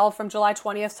hearings will be held from July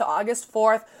 20th to August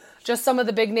 4th. Just some of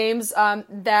the big names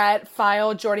that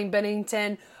filed: Jordan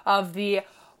Bennington of the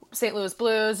St. Louis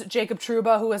Blues, Jacob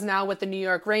Trouba, who is now with the New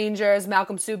York Rangers,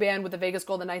 Malcolm Subban with the Vegas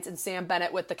Golden Knights, and Sam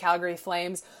Bennett with the Calgary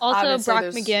Flames. Also, Obviously, Brock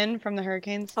McGinn from the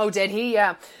Hurricanes. Oh, did he?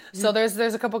 Yeah. So there's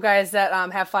a couple guys that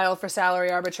have filed for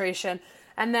salary arbitration.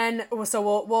 And then,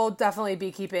 so we'll definitely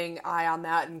be keeping an eye on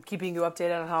that and keeping you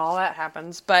updated on how all that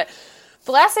happens. But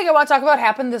the last thing I want to talk about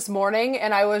happened this morning,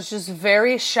 and I was just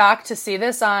very shocked to see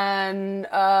this on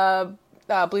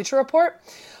Bleacher Report.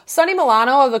 Sonny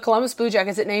Milano of the Columbus Blue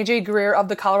Jackets and AJ Greer of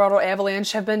the Colorado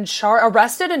Avalanche have been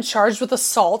arrested and charged with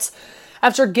assault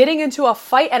after getting into a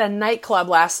fight at a nightclub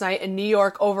last night in New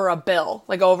York over a bill,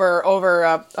 like over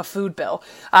a food bill.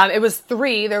 It was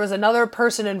 3. There was another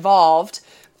person involved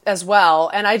as well.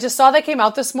 And I just saw that came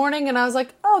out this morning and I was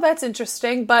like, oh, that's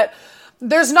interesting. But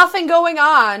there's nothing going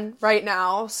on right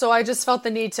now. So I just felt the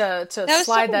need to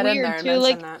slide that in there and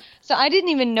mention that. So I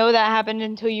didn't even know that happened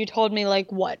until you told me,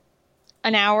 like, what,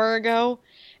 an hour ago?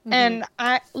 Mm-hmm. And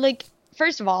I, like,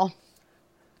 first of all,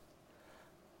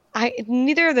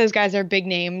 neither of those guys are big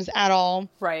names at all.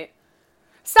 Right.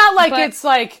 It's not like it's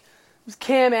like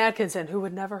Cam Atkinson, who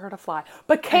would never hurt a fly.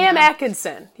 But Cam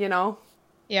Atkinson, you know?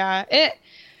 Yeah.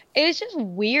 It's just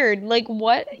weird. Like,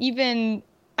 what even...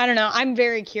 I don't know. I'm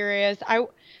very curious. I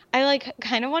like,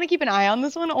 kind of want to keep an eye on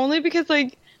this one, only because,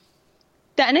 like,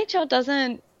 the NHL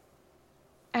doesn't...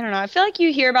 I don't know. I feel like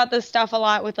you hear about this stuff a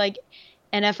lot with, like,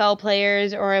 NFL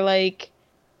players or, like...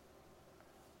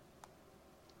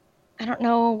 I don't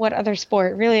know what other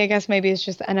sport. Really, I guess maybe it's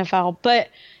just the NFL. But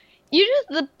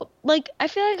I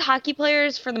feel like hockey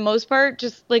players, for the most part,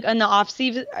 just, like, in the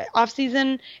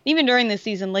off-season, even during the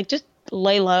season, like, just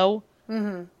lay low.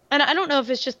 Mm-hmm. And I don't know if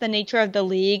it's just the nature of the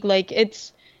league. Like,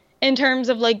 it's, in terms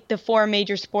of, like, the 4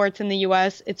 major sports in the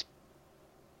U.S., it's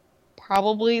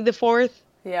probably the 4th.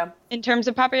 Yeah. In terms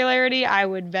of popularity, I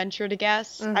would venture to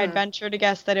guess. Mm-hmm. I'd venture to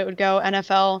guess that it would go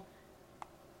NFL,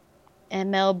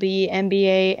 MLB,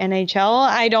 NBA, NHL.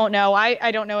 I don't know.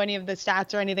 I don't know any of the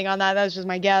stats or anything on that. That was just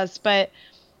my guess. But,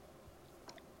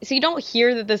 so you don't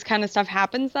hear that this kind of stuff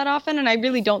happens that often, and I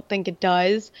really don't think it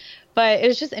does. But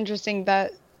it's just interesting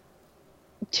that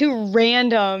 2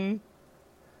 random,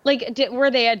 like, were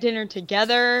they at dinner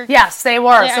together? Yes, they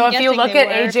were. Yeah, so if you look at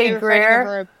AJ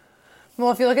Greer,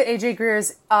 well, if you look at AJ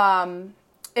Greer's,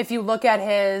 if you look at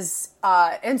his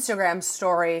Instagram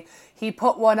story, he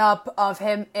put one up of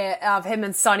him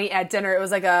and Sonny at dinner. It was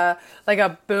like a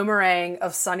boomerang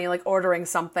of Sonny, like, ordering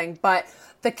something. But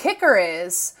the kicker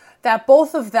is that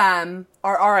both of them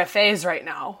are RFAs right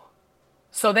now,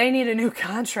 so they need a new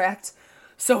contract.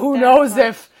 So who knows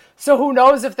if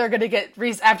they're going to get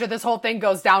after this whole thing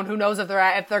goes down? Who knows if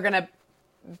they're going to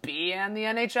be in the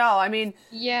NHL? I mean,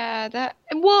 yeah,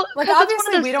 like,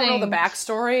 obviously we don't know the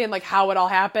backstory and, like, how it all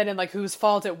happened and, like, whose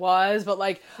fault it was, but,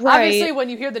 like, obviously when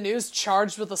you hear the news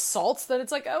charged with assaults, then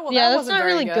it's like, oh, well, that wasn't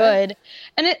very good.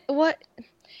 And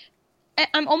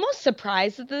I'm almost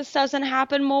surprised that this doesn't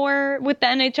happen more with the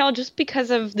NHL, just because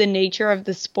of the nature of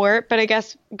the sport. But I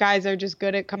guess guys are just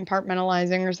good at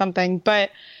compartmentalizing or something.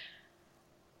 But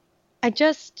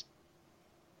it's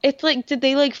like, did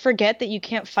they, like, forget that you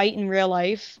can't fight in real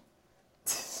life?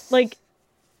 Like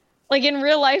in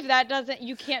real life,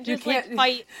 you can't just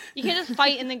fight. You can't just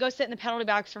fight and then go sit in the penalty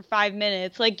box for 5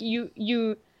 minutes. Like,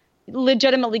 you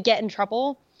legitimately get in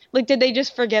trouble. Like, did they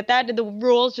just forget that? Did the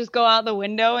rules just go out the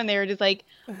window and they were just like,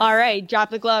 all right, drop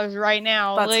the gloves right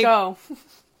now. Let's go.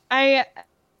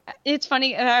 It's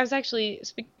funny. I was actually,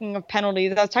 speaking of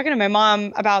penalties, I was talking to my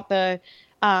mom about the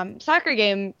soccer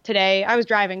game today. I was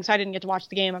driving, so I didn't get to watch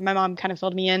the game. My mom kind of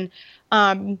filled me in.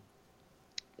 But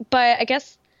I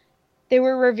guess they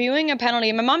were reviewing a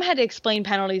penalty. My mom had to explain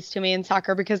penalties to me in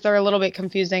soccer because they're a little bit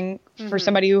confusing for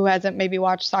somebody who hasn't maybe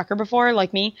watched soccer before,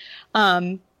 like me.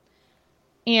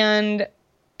 And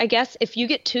I guess if you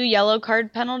get 2 yellow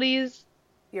card penalties,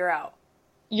 you're out.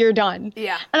 You're done.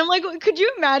 Yeah. And I'm like, could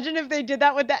you imagine if they did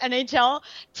that with the NHL?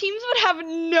 Teams would have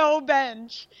no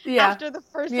bench after the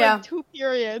first, 2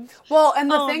 periods. Well,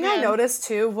 and the thing I noticed,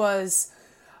 too, was,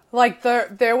 like,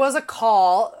 there was a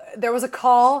call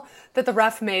that the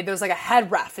ref made. There was, like, a head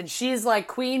ref, and she's, like,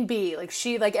 queen bee.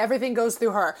 Like, everything goes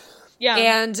through her. Yeah.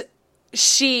 And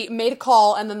she made a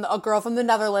call, and then a girl from the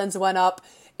Netherlands went up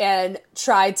and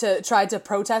tried to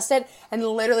protest it, and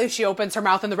literally she opens her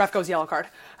mouth and the ref goes yellow card.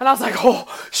 And I was like, oh,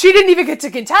 she didn't even get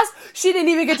to contest. She didn't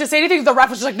even get to say anything. The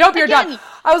ref was just like, nope, you're done.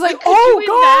 I was like,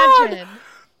 oh, God.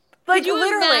 Like, Could you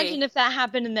literally, imagine if that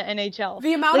happened in the NHL?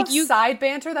 the amount of side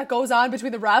banter that goes on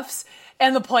between the refs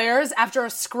and the players after a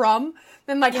scrum,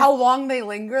 and like how long they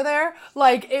linger there,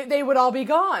 like they would all be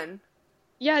gone.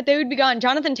 Yeah, they would be gone.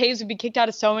 Jonathan Toews would be kicked out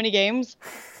of so many games.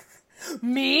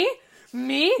 Me?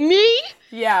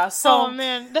 Yeah. So, Oh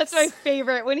man, that's my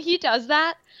favorite. When he does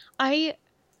that, it's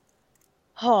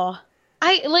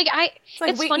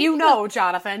funny. you know,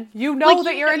 Jonathan, you know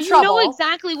that you're in trouble. You know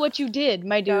exactly what you did,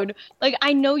 my dude. Yep. Like,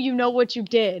 I know you know what you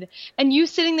did. And you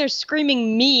sitting there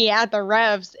screaming me at the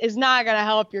refs is not going to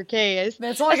help your case.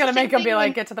 It's only going to make them be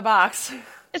like, get to the box.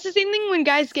 It's the same thing when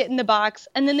guys get in the box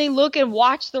and then they look and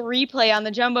watch the replay on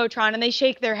the Jumbotron and they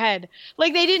shake their head.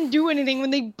 Like, they didn't do anything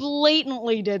when they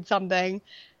blatantly did something.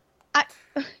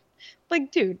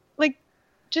 Dude,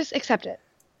 just accept it.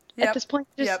 Yep. At this point,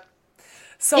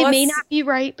 So it may not be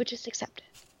right, but just accept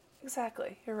it.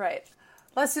 Exactly. You're right.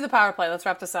 Let's do the power play. Let's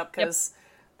wrap this up because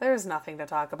there's nothing to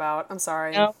talk about. I'm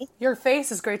sorry. No. Your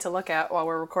face is great to look at while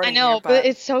we're recording. I know, here, but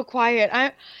it's so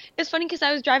quiet. It's funny because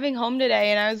I was driving home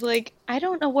today and I was like, I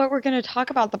don't know what we're going to talk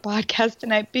about the podcast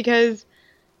tonight because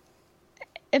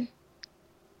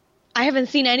I haven't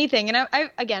seen anything. And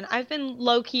I've been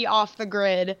low key off the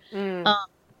grid.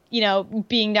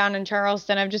 Being down in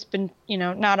Charleston, I've just been,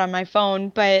 not on my phone,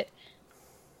 but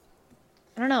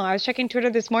I don't know. I was checking Twitter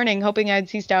this morning hoping I'd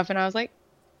see stuff and I was like,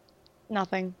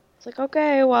 nothing. It's like,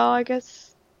 okay, well, I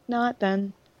guess not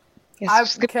then.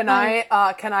 Can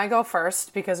I go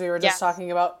first because we were just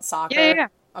talking about soccer? Yeah.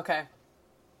 Okay.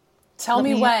 Tell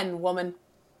me when, woman.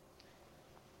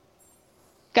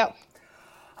 Go.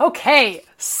 Okay,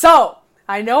 so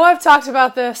I know I've talked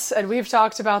about this and we've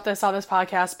talked about this on this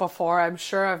podcast before. I'm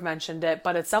sure I've mentioned it,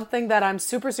 but it's something that I'm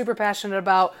super, super passionate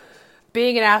about,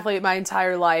 being an athlete my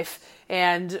entire life.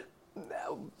 And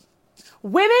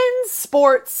women's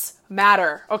sports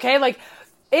matter, okay? Like,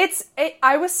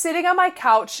 I was sitting on my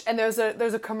couch and there's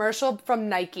a commercial from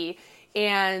Nike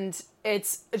and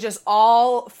it's just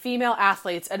all female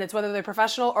athletes and it's whether they're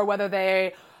professional or whether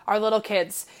they are little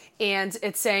kids. And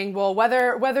it's saying, well,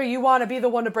 whether you want to be the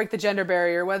one to break the gender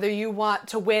barrier, whether you want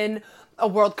to win a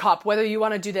World Cup, whether you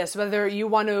want to do this, whether you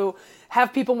want to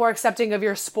have people more accepting of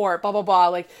your sport, blah, blah, blah.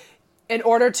 Like, in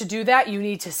order to do that, you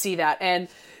need to see that. And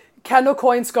Kendall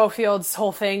Coyne Schofield's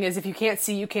whole thing is if you can't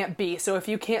see, you can't be. So if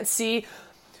you can't see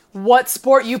what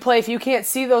sport you play, if you can't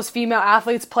see those female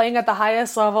athletes playing at the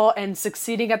highest level and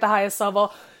succeeding at the highest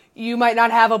level, you might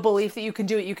not have a belief that you can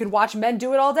do it. You can watch men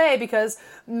do it all day because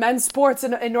men's sports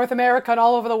in North America and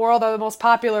all over the world are the most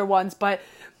popular ones, but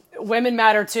women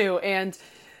matter too. And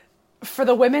for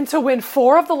the women to win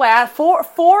four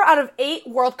out of 8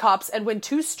 World Cups and win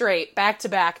 2 straight back to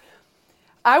back,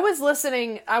 I was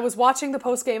watching the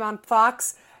post game on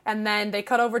Fox, and then they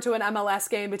cut over to an MLS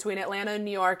game between Atlanta and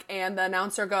New York, and the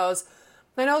announcer goes,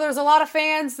 I know there's a lot of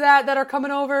fans that are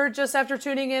coming over just after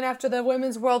tuning in after the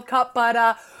Women's World Cup,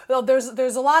 but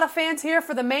there's a lot of fans here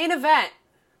for the main event.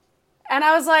 And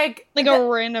I was like... Like a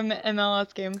random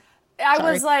MLS game. I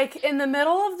was like, in the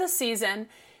middle of the season,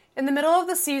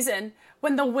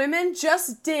 when the women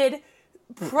just did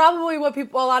probably what a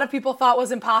lot of people thought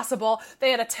was impossible.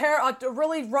 They had a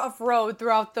really rough road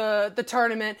throughout the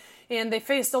tournament, and they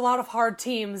faced a lot of hard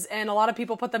teams, and a lot of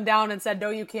people put them down and said, no,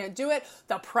 you can't do it.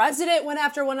 The president went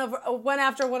after one of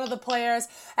the players.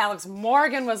 Alex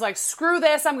Morgan was like, screw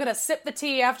this, I'm going to sip the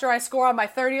tea after I score on my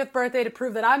 30th birthday to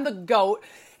prove that I'm the GOAT,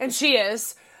 and she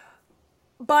is.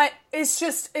 But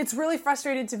it's really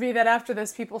frustrating to me that after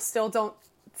this, people still don't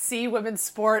see women's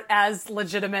sport as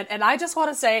legitimate. And I just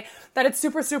want to say that it's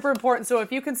super, super important. So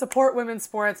if you can support women's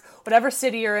sports, whatever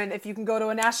city you're in, if you can go to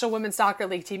a National Women's Soccer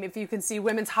League team, if you can see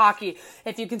women's hockey,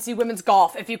 if you can see women's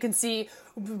golf, if you can see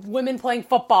women playing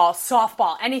football,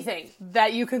 softball, anything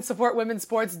that you can support women's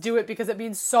sports, do it because it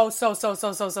means so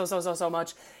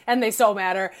much. And they so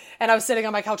matter. And I was sitting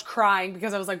on my couch crying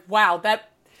because I was like, wow, that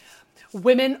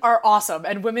women are awesome,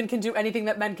 and women can do anything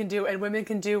that men can do, and women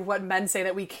can do what men say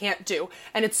that we can't do.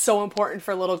 And it's so important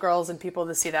for little girls and people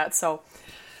to see that. So,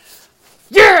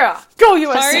 yeah! Go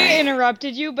USA! Sorry I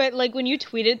interrupted you, but like when you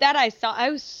tweeted that, I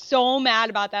was so mad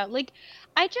about that. Like,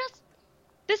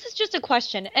 this is just a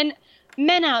question. And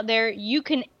men out there, you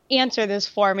can answer this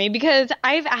for me because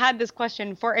I've had this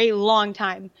question for a long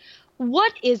time.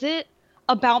 What is it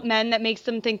about men that makes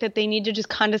them think that they need to just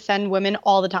condescend women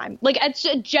all the time? Like, it's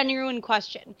a genuine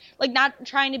question. Like, not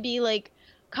trying to be, like,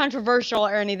 controversial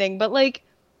or anything, but, like,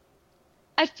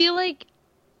 I feel like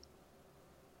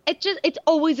it's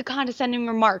always a condescending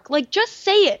remark. Like, just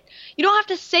say it. You don't have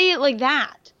to say it like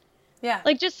that. Yeah.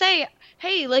 Like, just say,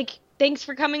 hey, like, thanks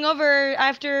for coming over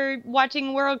after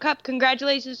watching World Cup.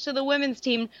 Congratulations to the women's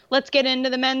team. Let's get into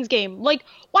the men's game. Like,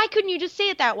 why couldn't you just say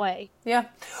it that way? Yeah.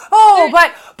 Oh,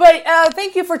 but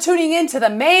thank you for tuning in to the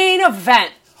main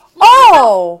event.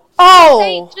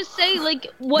 Just say like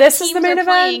what this teams is the main are event?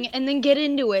 playing and then get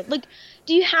into it. Like,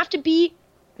 do you have to be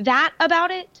that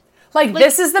about it? Like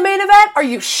this is the main event? Are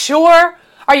you sure?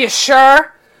 Are you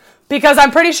sure? Because I'm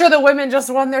pretty sure the women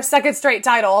just won their second straight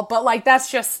title, but like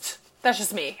that's just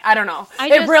me. I don't know.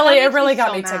 It really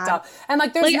got me ticked off. And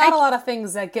like there's not a lot of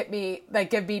things that get me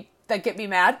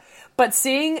mad, but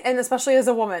seeing, and especially as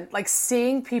a woman, like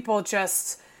seeing people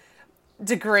just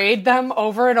degrade them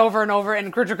over and over and over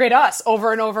and degrade us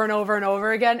over and over and over and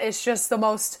over again, it's just the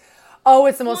most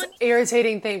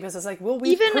irritating thing, because it's like, well,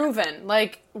 we've proven,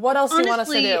 like, what else do you want us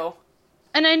to do?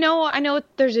 And I know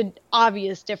there's an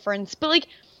obvious difference, but like,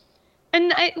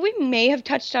 and we may have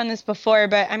touched on this before,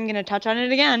 but I'm going to touch on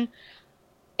it again.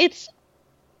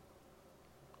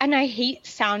 And I hate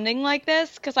sounding like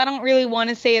this because I don't really want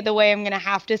to say it the way I'm going to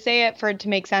have to say it for it to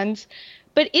make sense.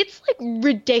 But it's like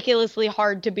ridiculously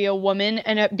hard to be a woman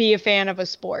and be a fan of a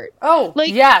sport. Oh,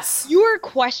 like, yes. You are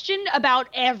questioned about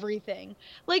everything.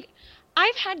 Like,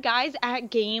 I've had guys at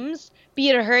games, be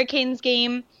it a Hurricanes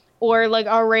game or like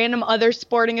a random other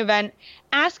sporting event,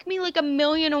 ask me like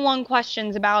 1,000,001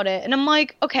 questions about it. And I'm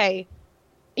like, okay,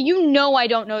 you know I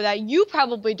don't know that. You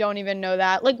probably don't even know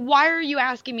that. Like, why are you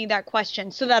asking me that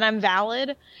question? So that I'm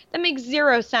valid? That makes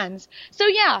zero sense. So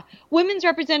yeah, women's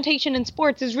representation in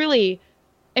sports is really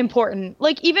important.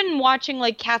 Like, even watching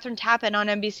like Catherine Tappan on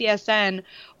NBCSN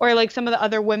or like some of the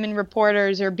other women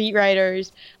reporters or beat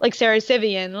writers like Sarah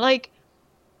Sivian, like,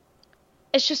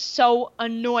 it's just so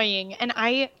annoying. And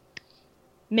I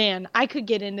could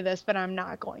get into this, but I'm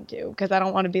not going to because I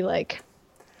don't want to be like,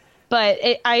 but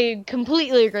I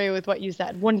completely agree with what you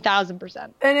said,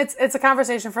 1,000%. And it's a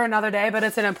conversation for another day, but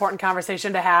it's an important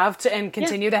conversation to have and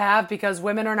continue to have, because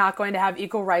women are not going to have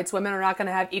equal rights. Women are not going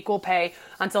to have equal pay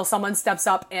until someone steps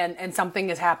up and something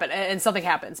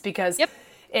happens, because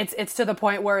it's to the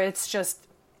point where it's just,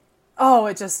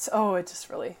 it just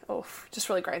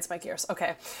really grinds my gears.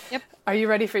 Okay. Yep. Are you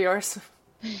ready for yours?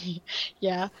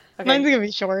 Yeah. Okay. Mine's going to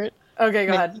be short. Okay,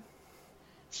 go ahead.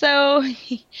 So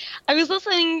I was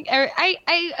listening,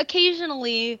 I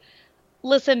occasionally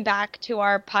listen back to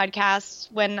our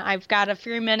podcasts when I've got a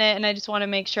free minute, and I just want to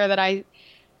make sure that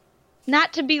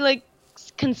not to be like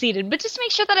conceited, but just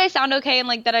make sure that I sound okay and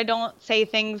like that I don't say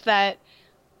things that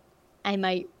I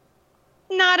might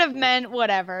not have meant,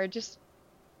 whatever. Just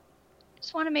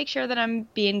want to make sure that I'm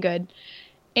being good.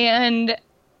 And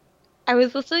I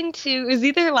was listening to, it was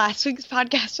either last week's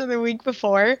podcast or the week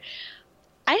before.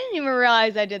 I didn't even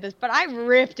realize I did this, but I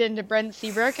ripped into Brent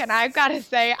Seabrook, and I've got to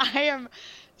say, I am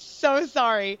so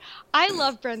sorry. I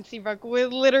love Brent Seabrook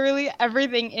with literally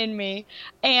everything in me,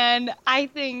 and I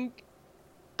think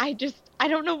I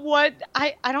don't know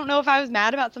I don't know if I was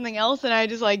mad about something else, and I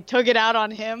just, like, took it out on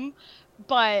him,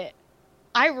 but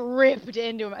I ripped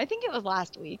into him. I think it was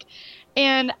last week,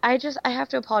 and I have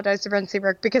to apologize to Brent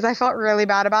Seabrook because I felt really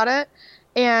bad about it,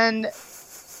 and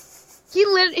he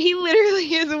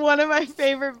literally is one of my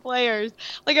favorite players.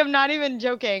 Like, I'm not even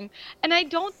joking. And I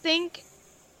don't think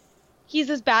he's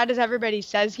as bad as everybody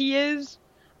says he is.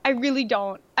 I really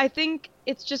don't. I think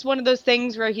it's just one of those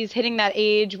things where he's hitting that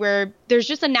age where there's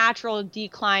just a natural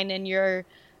decline in your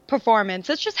performance.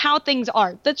 That's just how things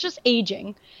are. That's just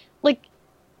aging. Like,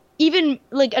 even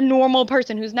like a normal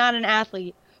person who's not an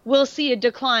athlete will see a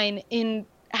decline in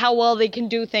how well they can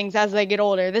do things as they get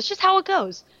older. That's just how it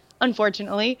goes,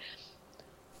 unfortunately.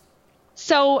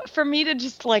 So for me to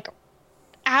just like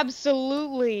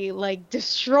absolutely like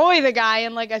destroy the guy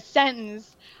in like a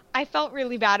sentence, I felt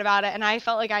really bad about it, and I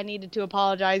felt like I needed to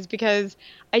apologize because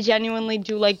I genuinely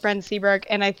do like Brent Seabrook,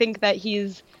 and I think that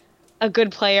he's a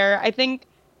good player. I think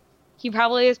he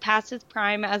probably is past his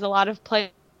prime, as a lot of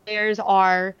players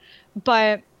are,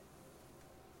 but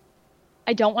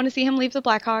I don't want to see him leave the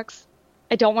Blackhawks.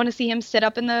 I don't want to see him sit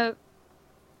up in the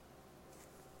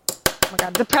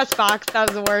press box. That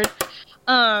was the word.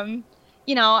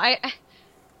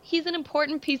 He's an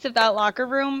important piece of that locker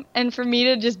room, and for me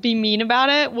to just be mean about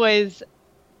it was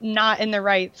not in the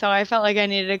right. So I felt like I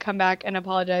needed to come back and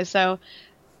apologize. So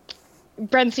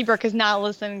Brent Seabrook is not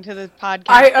listening to this podcast.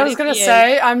 I was going to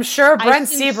say, I'm sure Brent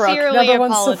Seabrook, number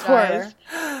one supporter,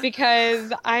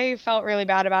 because I felt really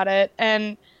bad about it,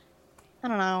 and I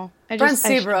don't know. Brent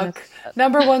Seabrook,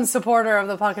 number one supporter of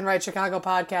the Puckin Right Chicago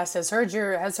podcast, has heard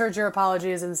your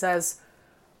apologies and says,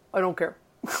 "I don't care."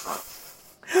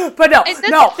 But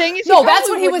that's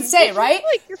what he would say, right?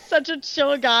 Like, such a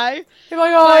chill guy. He's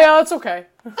like, "Oh yeah, it's okay."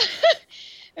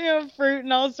 fruit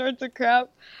and all sorts of crap.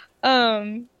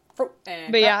 But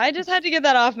yeah, I just had to get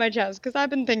that off my chest because I've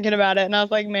been thinking about it, and I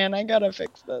was like, man, I gotta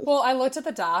fix this. Well, I looked at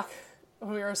the doc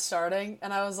when we were starting,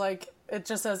 and I was like, it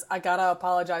just says, I gotta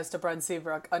apologize to Brent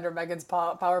Seabrook under Megan's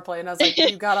power play. And I was like,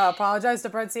 you gotta apologize to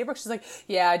Brent Seabrook? She's like,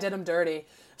 yeah, I did him dirty.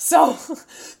 So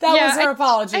that was her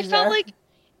apology. I felt like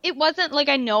it wasn't like,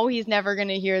 I know he's never going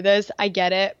to hear this. I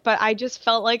get it. But I just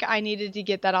felt like I needed to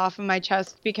get that off of my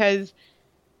chest because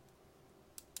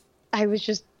I was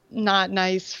just not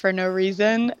nice for no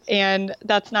reason. And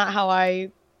that's not how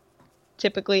I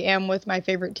typically am with my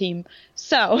favorite team.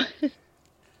 So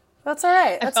that's all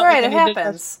right. That's all right. It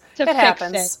happens. It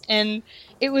happens. And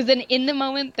it was an in the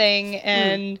moment thing.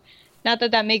 And not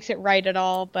that that makes it right at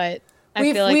all, but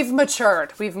I feel like we've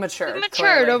matured. We've matured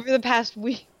clearly over the past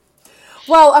week.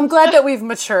 Well, I'm glad that we've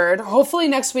matured. Hopefully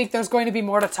next week there's going to be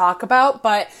more to talk about,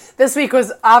 but this week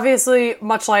was obviously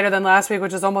much lighter than last week,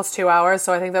 which is almost 2 hours,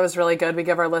 so I think that was really good. We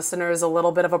give our listeners a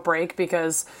little bit of a break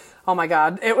because, oh my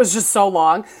God, it was just so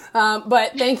long.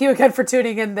 But thank you again for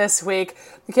tuning in this week.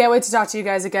 We can't wait to talk to you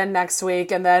guys again next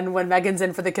week, and then when Megan's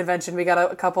in for the convention, we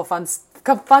got a couple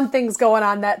fun things going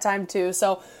on that time too,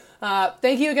 so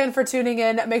thank you again for tuning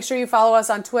in. Make sure you follow us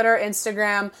on Twitter,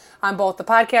 Instagram, on both the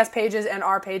podcast pages and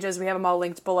our pages. We have them all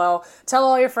linked below. Tell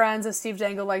all your friends, as Steve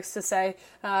Dangle likes to say.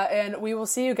 And we will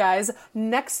see you guys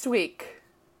next week.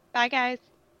 Bye, guys.